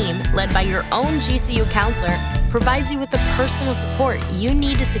graduation team, led by your own GCU counselor, provides you with the personal support you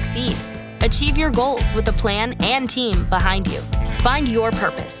need to succeed. Achieve your goals with a plan and team behind you. Find your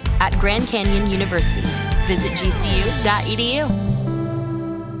purpose at Grand Canyon University. Visit gcu.edu.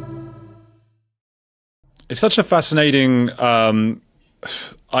 It's such a fascinating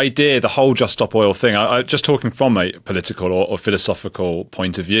idea, the whole Just Stop Oil thing. I just talking from a political or philosophical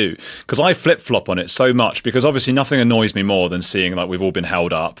point of view, because I flip-flop on it so much, because obviously nothing annoys me more than seeing like we've all been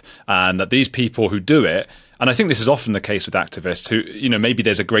held up and that these people who do it, and I think this is often the case with activists who, maybe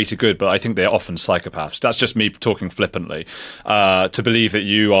there's a greater good, but I think they're often psychopaths. That's just me talking flippantly, to believe that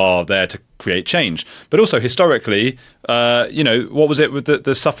you are there to create change. But also historically, what was it with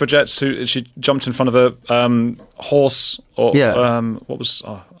the suffragettes who she jumped in front of a horse? Or what was?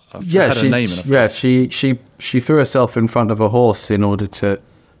 I had her name. She threw herself in front of a horse in order to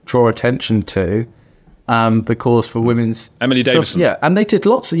draw attention to the cause for women's. Emily Davison. And they did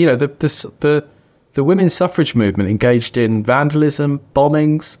lots of the women's suffrage movement engaged in vandalism,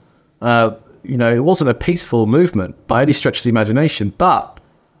 bombings. It wasn't a peaceful movement by any stretch of the imagination. But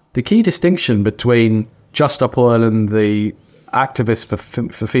the key distinction between Just Stop Oil and the activists for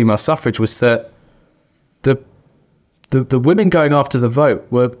female suffrage was that the women going after the vote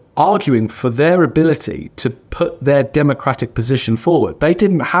were arguing for their ability to put their democratic position forward. They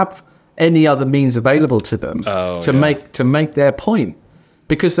didn't have any other means available to them to make their point,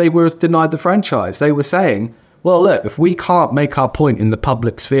 because they were denied the franchise. They were saying, well, look, if we can't make our point in the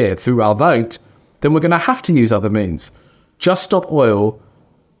public sphere through our vote, then we're going to have to use other means. Just Stop Oil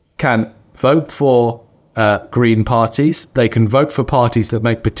can vote for green parties. They can vote for parties that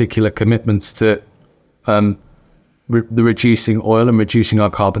make particular commitments to the reducing oil and reducing our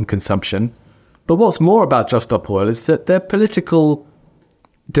carbon consumption. But what's more about Just Stop Oil is that their political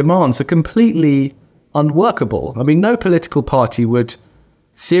demands are completely unworkable. I mean, no political party would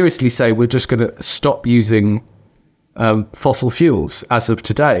seriously say we're just going to stop using fossil fuels as of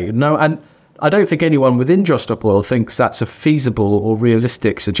today. No, and I don't think anyone within Just Stop Oil thinks that's a feasible or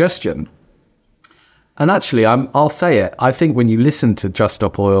realistic suggestion. And actually, I'll say it, I think when you listen to Just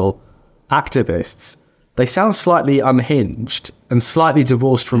Stop Oil activists, they sound slightly unhinged and slightly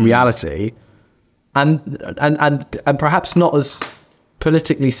divorced from reality, and perhaps not as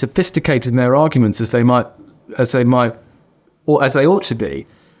politically sophisticated in their arguments as they ought to be.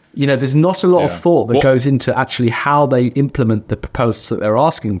 There's not a lot of thought that goes into actually how they implement the proposals that they're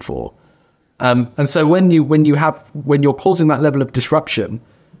asking for. And so when you're causing that level of disruption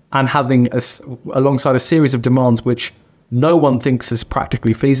and having alongside a series of demands which no one thinks is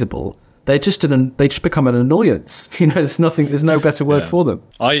practically feasible, they just become an annoyance. There's no better word for them.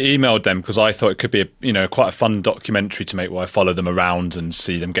 I emailed them because I thought it could be quite a fun documentary to make, where I follow them around and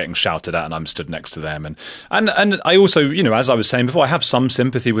see them getting shouted at, and I'm stood next to them. And I also, as I was saying before, I have some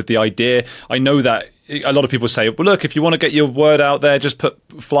sympathy with the idea. I know that a lot of people say, well, look, if you want to get your word out there, just put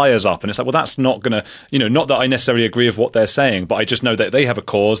flyers up. And it's like, well, that's not going to, not that I necessarily agree with what they're saying, but I just know that they have a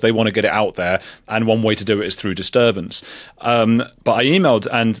cause. They want to get it out there. And one way to do it is through disturbance. But I emailed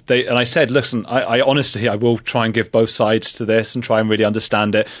and I said, listen, I honestly, I will try and give both sides to this and try and really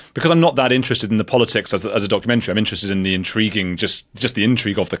understand it, because I'm not that interested in the politics as a documentary. I'm interested in the intriguing, just the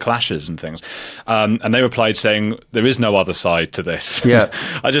intrigue of the clashes and things. And they replied saying, there is no other side to this. Yeah.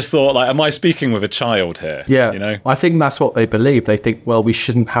 I just thought, like, am I speaking with a child here? Yeah. I think that's what they believe. They think, well, we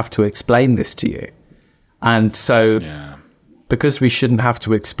shouldn't have to explain this to you. And so because we shouldn't have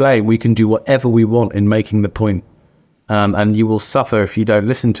to explain, we can do whatever we want in making the point. And you will suffer if you don't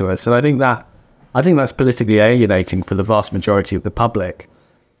listen to us. And I think that's politically alienating for the vast majority of the public.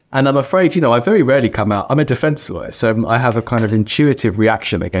 And I'm afraid, I very rarely come out. I'm a defense lawyer, so I have a kind of intuitive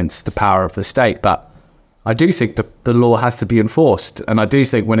reaction against the power of the state. But I do think that the law has to be enforced. And I do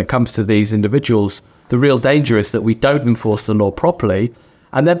think when it comes to these individuals, the real danger is that we don't enforce the law properly.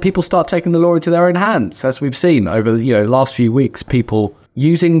 And then people start taking the law into their own hands, as we've seen over the last few weeks, people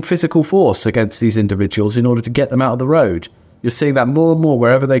using physical force against these individuals in order to get them out of the road. You're seeing that more and more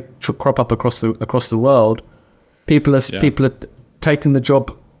wherever they crop up across the world. People are taking the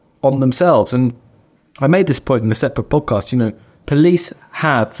job on themselves. And I made this point in a separate podcast. Police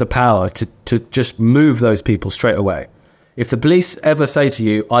have the power to just move those people straight away. If the police ever say to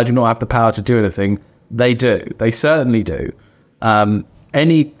you, I do not have the power to do anything, they do. They certainly do.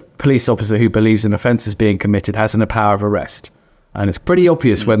 Any police officer who believes an offence is being committed has a power of arrest. And it's pretty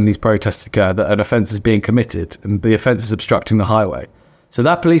obvious when these protests occur that an offence is being committed and the offence is obstructing the highway. So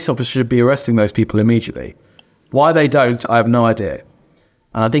that police officer should be arresting those people immediately. Why they don't, I have no idea.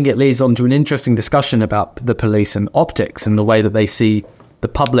 And I think it leads on to an interesting discussion about the police and optics and the way that they see the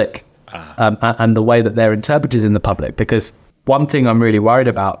public and the way that they're interpreted in the public. Because one thing I'm really worried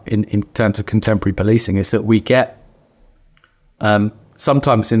about in terms of contemporary policing is that we get,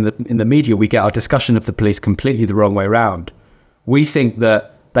 sometimes in the media, we get our discussion of the police completely the wrong way around. We think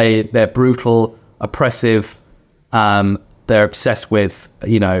that they're brutal, oppressive, they're obsessed with,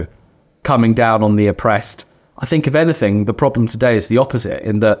 coming down on the oppressed. I think, if anything, the problem today is the opposite,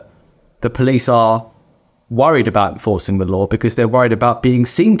 in that the police are worried about enforcing the law because they're worried about being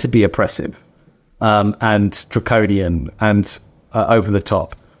seen to be oppressive and draconian and over the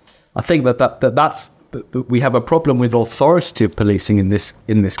top. I think that's we have a problem with authoritative policing in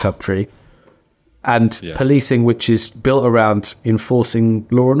this country, and policing which is built around enforcing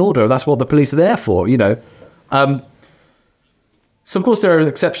law and order. That's what the police are there for, So, of course, there are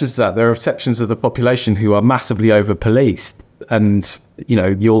exceptions to that. There are sections of the population who are massively over-policed. And,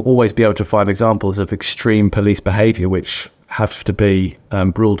 you'll always be able to find examples of extreme police behaviour which have to be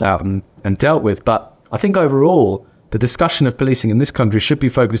ruled out and dealt with. But I think overall, the discussion of policing in this country should be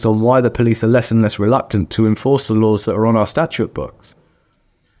focused on why the police are less and less reluctant to enforce the laws that are on our statute books.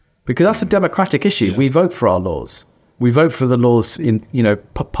 Because that's a democratic issue. Yeah. We vote for our laws. We vote for the laws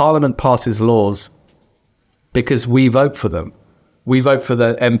Parliament passes laws because we vote for them. We vote for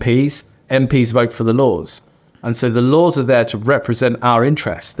the MPs. MPs vote for the laws. And so the laws are there to represent our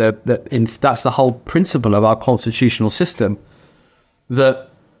interests. That's the whole principle of our constitutional system, that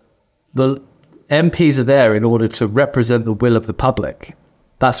the MPs are there in order to represent the will of the public.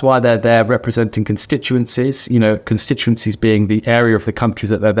 That's why they're there representing constituencies, constituencies being the area of the country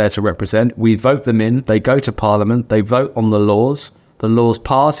that they're there to represent. We vote them in, they go to Parliament, they vote on the laws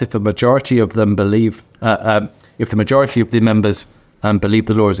pass if a majority of them believe, if the majority of the members believe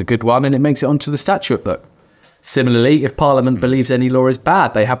the law is a good one, and it makes it onto the statute book. Similarly, if Parliament believes any law is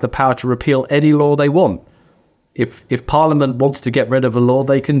bad, they have the power to repeal any law they want. If Parliament wants to get rid of a law,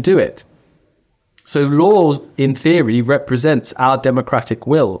 they can do it. So law, in theory, represents our democratic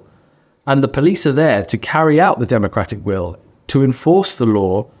will. And the police are there to carry out the democratic will, to enforce the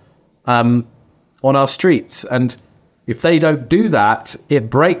law on our streets. And if they don't do that, it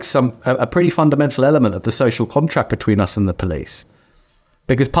breaks a pretty fundamental element of the social contract between us and the police.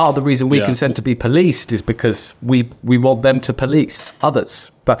 Because part of the reason we consent to be policed is because we want them to police others.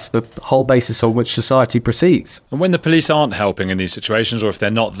 That's the whole basis on which society proceeds. And when the police aren't helping in these situations, or if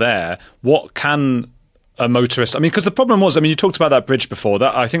they're not there, what can a motorist... because the problem was, you talked about that bridge before.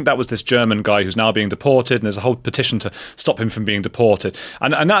 That I think that was this German guy who's now being deported, and there's a whole petition to stop him from being deported.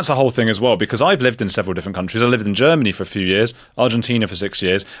 And that's a whole thing as well, because I've lived in several different countries. I lived in Germany for a few years, Argentina for 6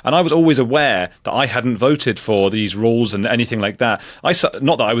 years, and I was always aware that I hadn't voted for these rules and anything like that.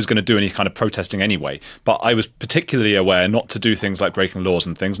 Not that I was going to do any kind of protesting anyway, but I was particularly aware not to do things like breaking laws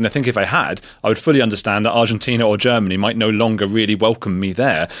and things. And I think if I had, I would fully understand that Argentina or Germany might no longer really welcome me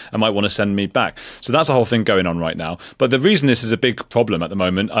there and might want to send me back. So that's a whole thing going on right now. But the reason this is a big problem at the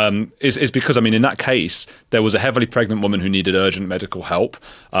moment is because, I mean, in that case, there was a heavily pregnant woman who needed urgent medical help,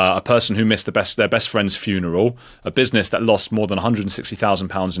 a person who missed their best friend's funeral, a business that lost more than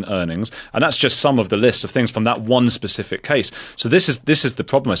 £160,000 in earnings, and that's just some of the list of things from that one specific case. So this is the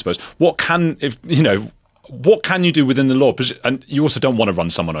problem, I suppose. What can you do within the law? And you also don't want to run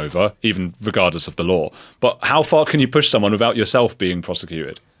someone over, even regardless of the law. But how far can you push someone without yourself being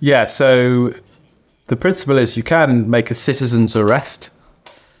prosecuted? Yeah, so the principle is you can make a citizen's arrest.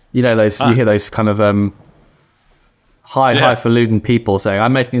 You know, you hear those kind of highfalutin people saying,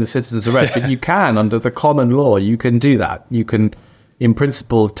 I'm making the citizen's arrest. But you can, under the common law, you can do that. You can, in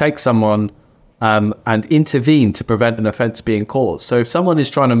principle, take someone and intervene to prevent an offence being caused. So if someone is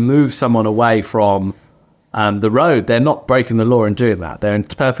trying to move someone away from the road, they're not breaking the law in doing that. They're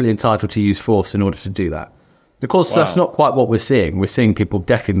perfectly entitled to use force in order to do that. Of course, that's not quite what we're seeing. We're seeing people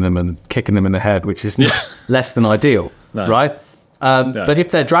decking them and kicking them in the head, which is less than ideal, right? But if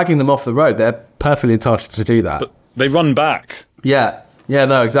they're dragging them off the road, they're perfectly entitled to do that. But they run back. Yeah,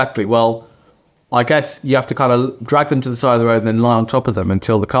 no, exactly. Well, I guess you have to kind of drag them to the side of the road and then lie on top of them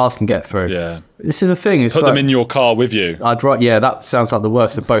until the cars can get through. Yeah. This is the thing. Put them in your car with you. That sounds like the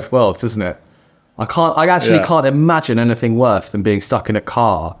worst of both worlds, doesn't it? I can't imagine anything worse than being stuck in a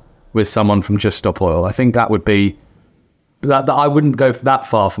car with someone from Just Stop Oil. I think that would be that I wouldn't go that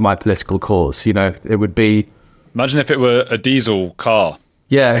far for my political cause. You know, it would be. Imagine if it were a diesel car.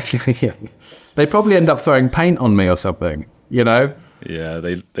 Yeah, they'd probably end up throwing paint on me or something. You know. Yeah,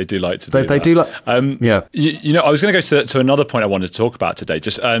 they do like to do that. They do like. Yeah. You know, I was going to go to another point I wanted to talk about today.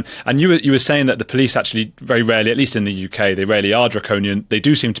 Just and you were saying that the police actually very rarely, at least in the UK, they rarely are draconian. They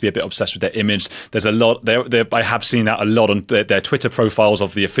do seem to be a bit obsessed with their image. There's a lot. I have seen that a lot on their Twitter profiles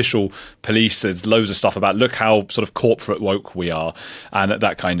of the official police. There's loads of stuff about look how sort of corporate woke we are and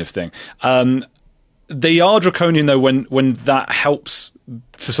that kind of thing. They are draconian though when that helps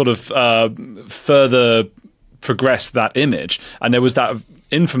to sort of further progress that image. And there was that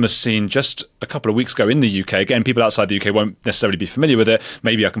infamous scene just a couple of weeks ago in the UK. Again, people outside the UK won't necessarily be familiar with it.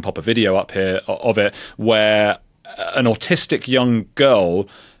 Maybe I can pop a video up here of it, where an autistic young girl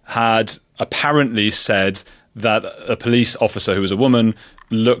had apparently said that a police officer who was a woman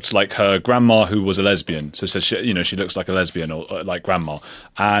looked like her grandma, who was a lesbian. So said she looks like a lesbian or like grandma.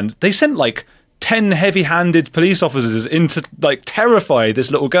 And they sent like 10 heavy-handed police officers in to like terrify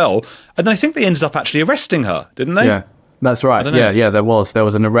this little girl, and I think they ended up actually arresting her, didn't they? Yeah, that's right. Yeah, there was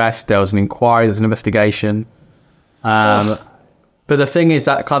an arrest, there was an inquiry, there's an investigation. But the thing is,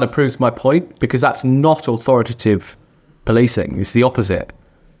 that kind of proves my point, because that's not authoritative policing. It's the opposite.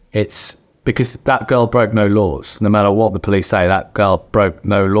 It's because that girl broke no laws. No matter what the police say, that girl broke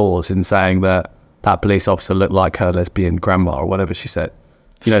no laws in saying that police officer looked like her lesbian grandma or whatever she said.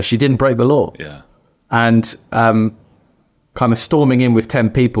 You know, she didn't break the law. Yeah. And kind of storming in with 10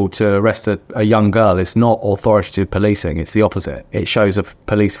 people to arrest a young girl is not authoritative policing. It's the opposite. It shows a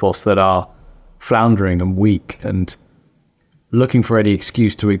police force that are floundering and weak and looking for any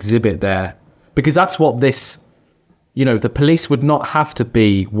excuse to exhibit their... Because that's what this... You know, the police would not have to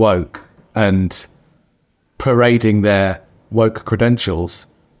be woke and parading their woke credentials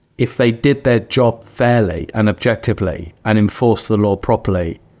if they did their job fairly and objectively and enforced the law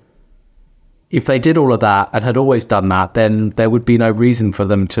properly. If they did all of that and had always done that, then there would be no reason for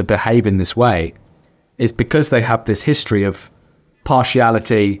them to behave in this way. It's because they have this history of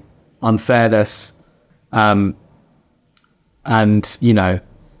partiality, unfairness, and, you know,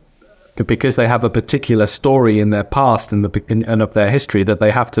 because they have a particular story in their past and of their history that they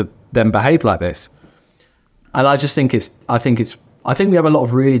have to then behave like this. And I just think I think we have a lot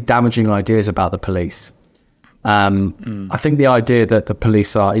of really damaging ideas about the police. I think the idea that the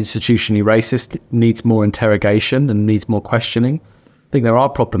police are institutionally racist needs more interrogation and needs more questioning. I think there are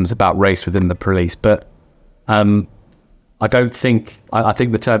problems about race within the police, but I think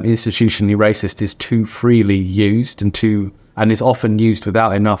the term institutionally racist is too freely used and is often used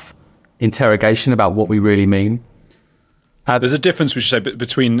without enough interrogation about what we really mean. There's a difference, we should say,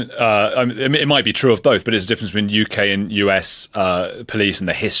 between, it might be true of both, but there's a difference between UK and US police and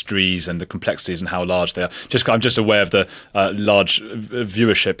the histories and the complexities and how large they are. I'm just aware of the large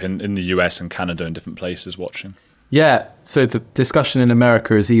viewership in the US and Canada and different places watching. Yeah, so the discussion in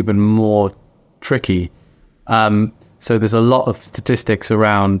America is even more tricky. So there's a lot of statistics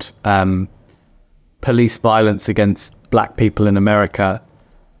around police violence against black people in America.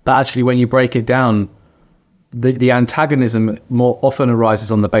 But actually, when you break it down, the antagonism more often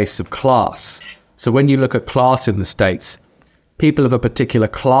arises on the basis of class. So when you look at class in the States, people of a particular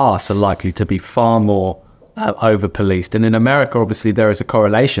class are likely to be far more over-policed. And in America, obviously, there is a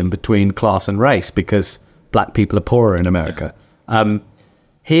correlation between class and race because black people are poorer in America.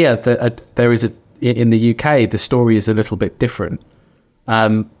 Here, in the UK, the story is a little bit different.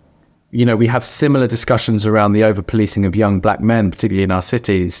 We have similar discussions around the over-policing of young black men, particularly in our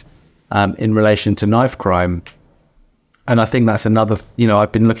cities, in relation to knife crime. And I think that's another,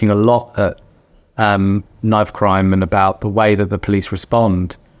 I've been looking a lot at knife crime and about the way that the police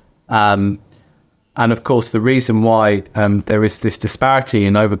respond. And of course, the reason why there is this disparity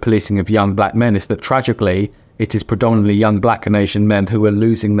in over-policing of young black men is that tragically, it is predominantly young black and Asian men who are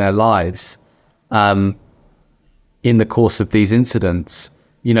losing their lives in the course of these incidents.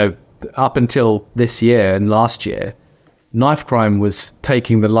 Up until this year and last year, knife crime was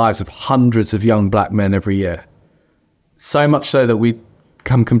taking the lives of hundreds of young black men every year. So much so that we'd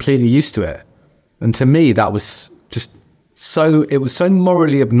come completely used to it. And to me, that was it was so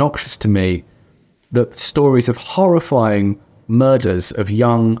morally obnoxious to me that stories of horrifying murders of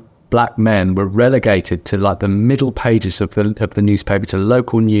young black men were relegated to like the middle pages of the newspaper, to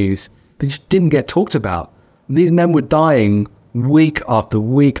local news. They just didn't get talked about. And these men were dying week after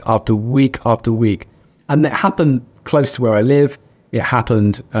week after week after week. And it happened close to where I live. It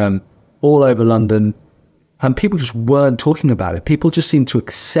happened all over London. And people just weren't talking about it. People just seemed to have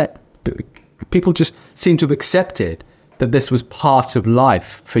accepted that this was part of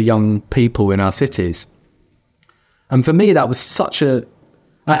life for young people in our cities. And for me, that was such a...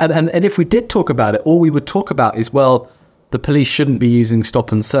 And if we did talk about it, all we would talk about is, well, the police shouldn't be using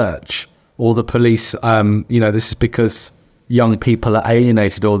stop and search, or the police, this is because young people are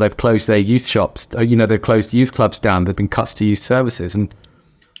alienated, or they've closed their youth shops, they've closed youth clubs down, there've been cuts to youth services. And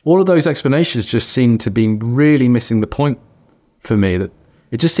all of those explanations just seemed to be really missing the point for me. That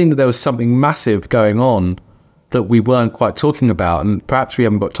it just seemed that there was something massive going on that we weren't quite talking about. And perhaps we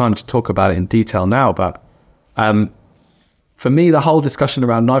haven't got time to talk about it in detail now, but for me, the whole discussion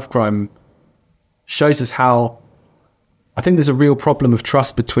around knife crime shows us how I think there's a real problem of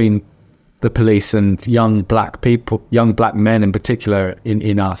trust between the police and young black people, young black men in particular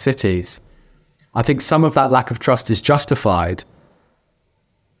in our cities. I think some of that lack of trust is justified,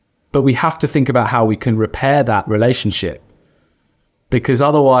 but we have to think about how we can repair that relationship. Because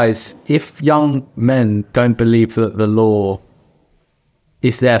otherwise, if young men don't believe that the law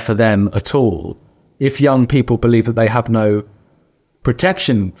is there for them at all, if young people believe that they have no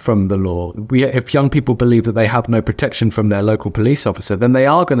protection from the law, if young people believe that they have no protection from their local police officer, then they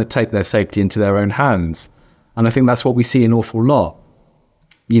are going to take their safety into their own hands. And I think that's what we see an awful lot.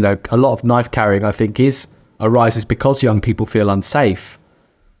 A lot of knife carrying, I think, arises because young people feel unsafe.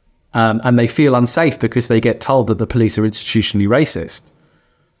 And they feel unsafe because they get told that the police are institutionally racist.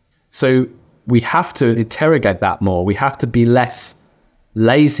 So we have to interrogate that more. We have to be less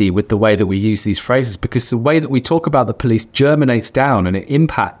lazy with the way that we use these phrases, because the way that we talk about the police germinates down and it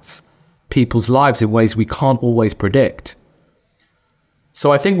impacts people's lives in ways we can't always predict.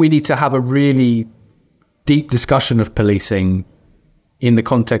 So I think we need to have a really deep discussion of policing in the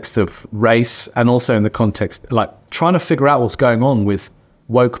context of race, and also in the context, like trying to figure out what's going on with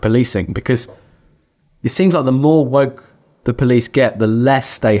woke policing, because it seems like the more woke the police get, the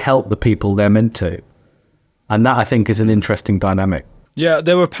less they help the people they're meant to. And that, I think, is an interesting dynamic. Yeah,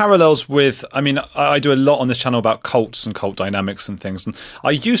 there were parallels with, I do a lot on this channel about cults and cult dynamics and things. And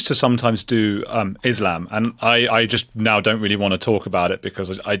I used to sometimes do Islam, and I just now don't really want to talk about it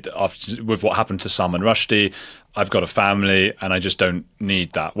because with what happened to Salman Rushdie, I've got a family and I just don't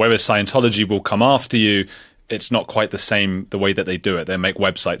need that. Whereas Scientology will come after you. It's not quite the same, the way that they do it. They make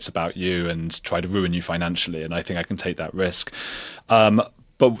websites about you and try to ruin you financially. And I think I can take that risk. But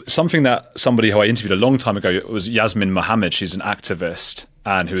something that somebody who I interviewed a long time ago was Yasmin Mohammed. She's an activist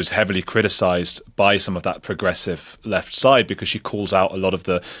and who is heavily criticized by some of that progressive left side because she calls out a lot of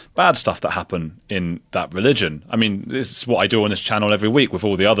the bad stuff that happen in that religion. This is what I do on this channel every week with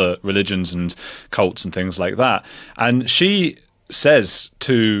all the other religions and cults and things like that. And she says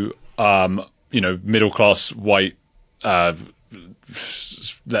to, middle-class white,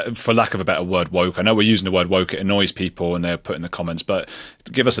 for lack of a better word, woke. I know we're using the word woke. It annoys people and they're put in the comments, but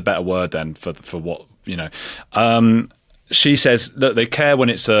give us a better word then for what, She says that they care when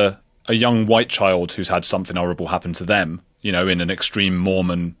it's a young white child who's had something horrible happen to them, in an extreme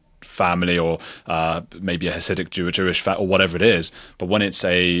Mormon family or maybe a Hasidic Jewish or whatever it is. But when it's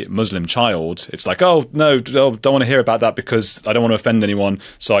a Muslim child, it's like, oh no, don't want to hear about that because I don't want to offend anyone,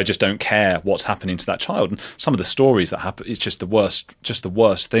 so I just don't care what's happening to that child. And some of the stories that happen, it's just the worst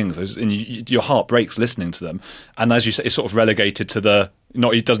things, and your heart breaks listening to them. And as you say, it's sort of relegated to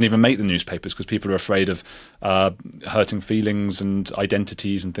it doesn't even make the newspapers because people are afraid of hurting feelings and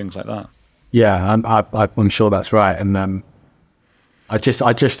identities and things like that. Yeah, I'm sure that's right. And I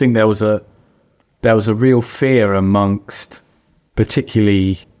just think there was a real fear amongst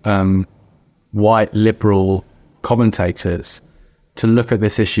particularly white liberal commentators to look at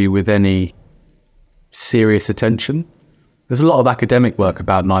this issue with any serious attention. There's a lot of academic work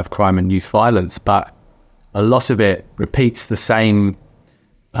about knife crime and youth violence, but a lot of it repeats the same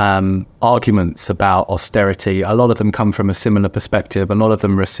arguments about austerity. A lot of them come from a similar perspective. A lot of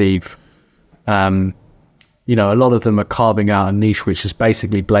them receive, a lot of them are carving out a niche which is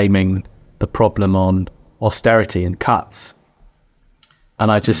basically blaming the problem on austerity and cuts.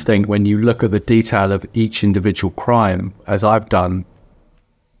 And I just think when you look at the detail of each individual crime, as I've done,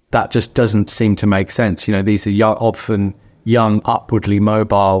 that just doesn't seem to make sense. These are often young, upwardly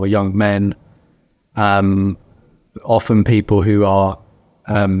mobile young men, often people who are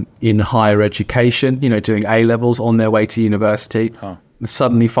in higher education, doing A-levels on their way to university,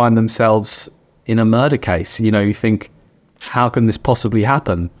 suddenly find themselves in a murder case. You think, how can this possibly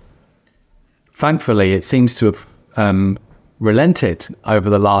happen? Thankfully, it seems to have relented over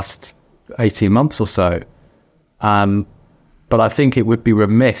the last 18 months or so. But I think it would be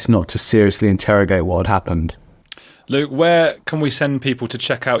remiss not to seriously interrogate what had happened. Luke, where can we send people to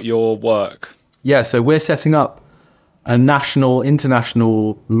check out your work? Yeah, so we're setting up a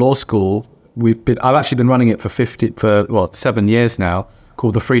international law school. I've actually been running it for 7 years now,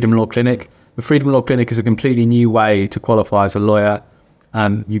 called the Freedom Law Clinic. The Freedom Law Clinic is a completely new way to qualify as a lawyer.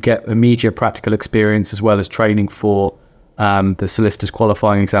 You get immediate practical experience as well as training for the solicitor's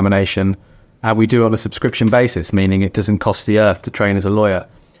qualifying examination. And we do it on a subscription basis, meaning it doesn't cost the earth to train as a lawyer.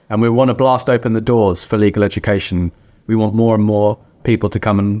 And we want to blast open the doors for legal education. We want more and more people to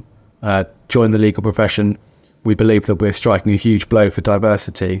come and join the legal profession. We believe that we're striking a huge blow for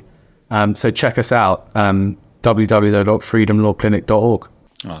diversity. So check us out, www.freedomlawclinic.org.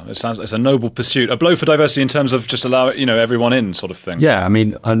 Oh, it's a noble pursuit. A blow for diversity in terms of just allow everyone in, sort of thing. Yeah, I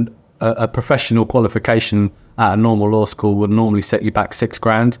mean, a professional qualification at a normal law school would normally set you back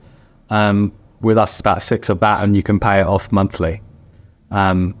 $6,000. With us, it's about $6,000 of that, and you can pay it off monthly.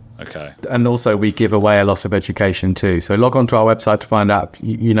 Okay. And also, we give away a lot of education too. So log on to our website to find out.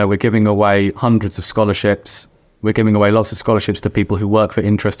 We're giving away hundreds of scholarships. We're giving away lots of scholarships to people who work for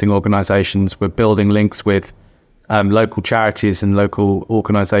interesting organisations. We're building links with local charities and local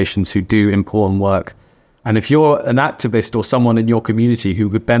organisations who do important work. And if you're an activist or someone in your community who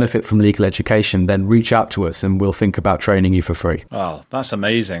would benefit from legal education, then reach out to us and we'll think about training you for free. Oh, that's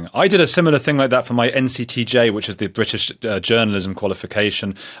amazing. I did a similar thing like that for my NCTJ, which is the British journalism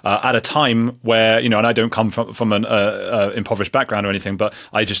qualification, at a time where, and I don't come from an impoverished background or anything, but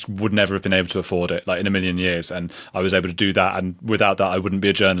I just would never have been able to afford it, like in a million years. And I was able to do that. And without that, I wouldn't be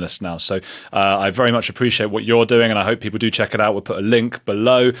a journalist now. So I very much appreciate what you're doing. And I hope people do check it out. We'll put a link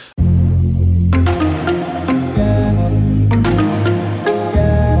below.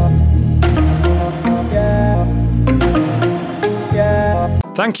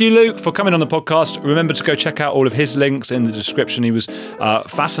 Thank you, Luke, for coming on the podcast. Remember to go check out all of his links in the description. He was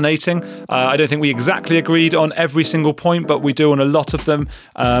fascinating. I don't think we exactly agreed on every single point, but we do on a lot of them.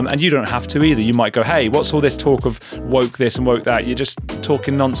 And you don't have to either. You might go, hey, what's all this talk of woke this and woke that? You're just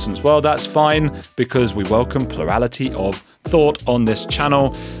talking nonsense. Well, that's fine, because we welcome plurality of thought on this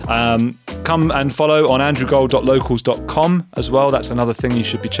channel. Come and follow on andrewgold.locals.com as well. That's another thing you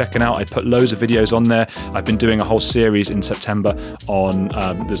should be checking out. I put loads of videos on there. I've been doing a whole series in September on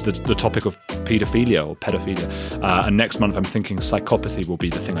the topic of paedophilia or pedophilia. And next month, I'm thinking psychopathy will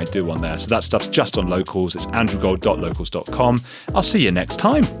be the thing I do on there. So that stuff's just on Locals. It's andrewgold.locals.com. I'll see you next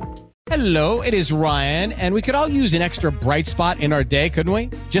time. Hello, it is Ryan, and we could all use an extra bright spot in our day, couldn't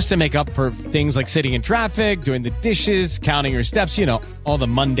we? Just to make up for things like sitting in traffic, doing the dishes, counting your steps, all the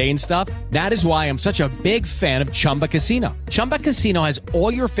mundane stuff. That is why I'm such a big fan of Chumba Casino. Chumba Casino has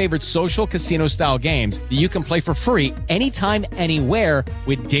all your favorite social casino-style games that you can play for free anytime, anywhere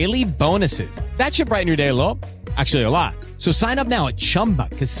with daily bonuses. That should brighten your day a little. Actually, a lot. So sign up now at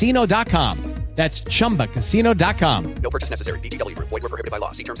ChumbaCasino.com. That's ChumbaCasino.com. No purchase necessary. VGW Group. Void where prohibited by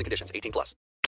law. See terms and conditions. 18+.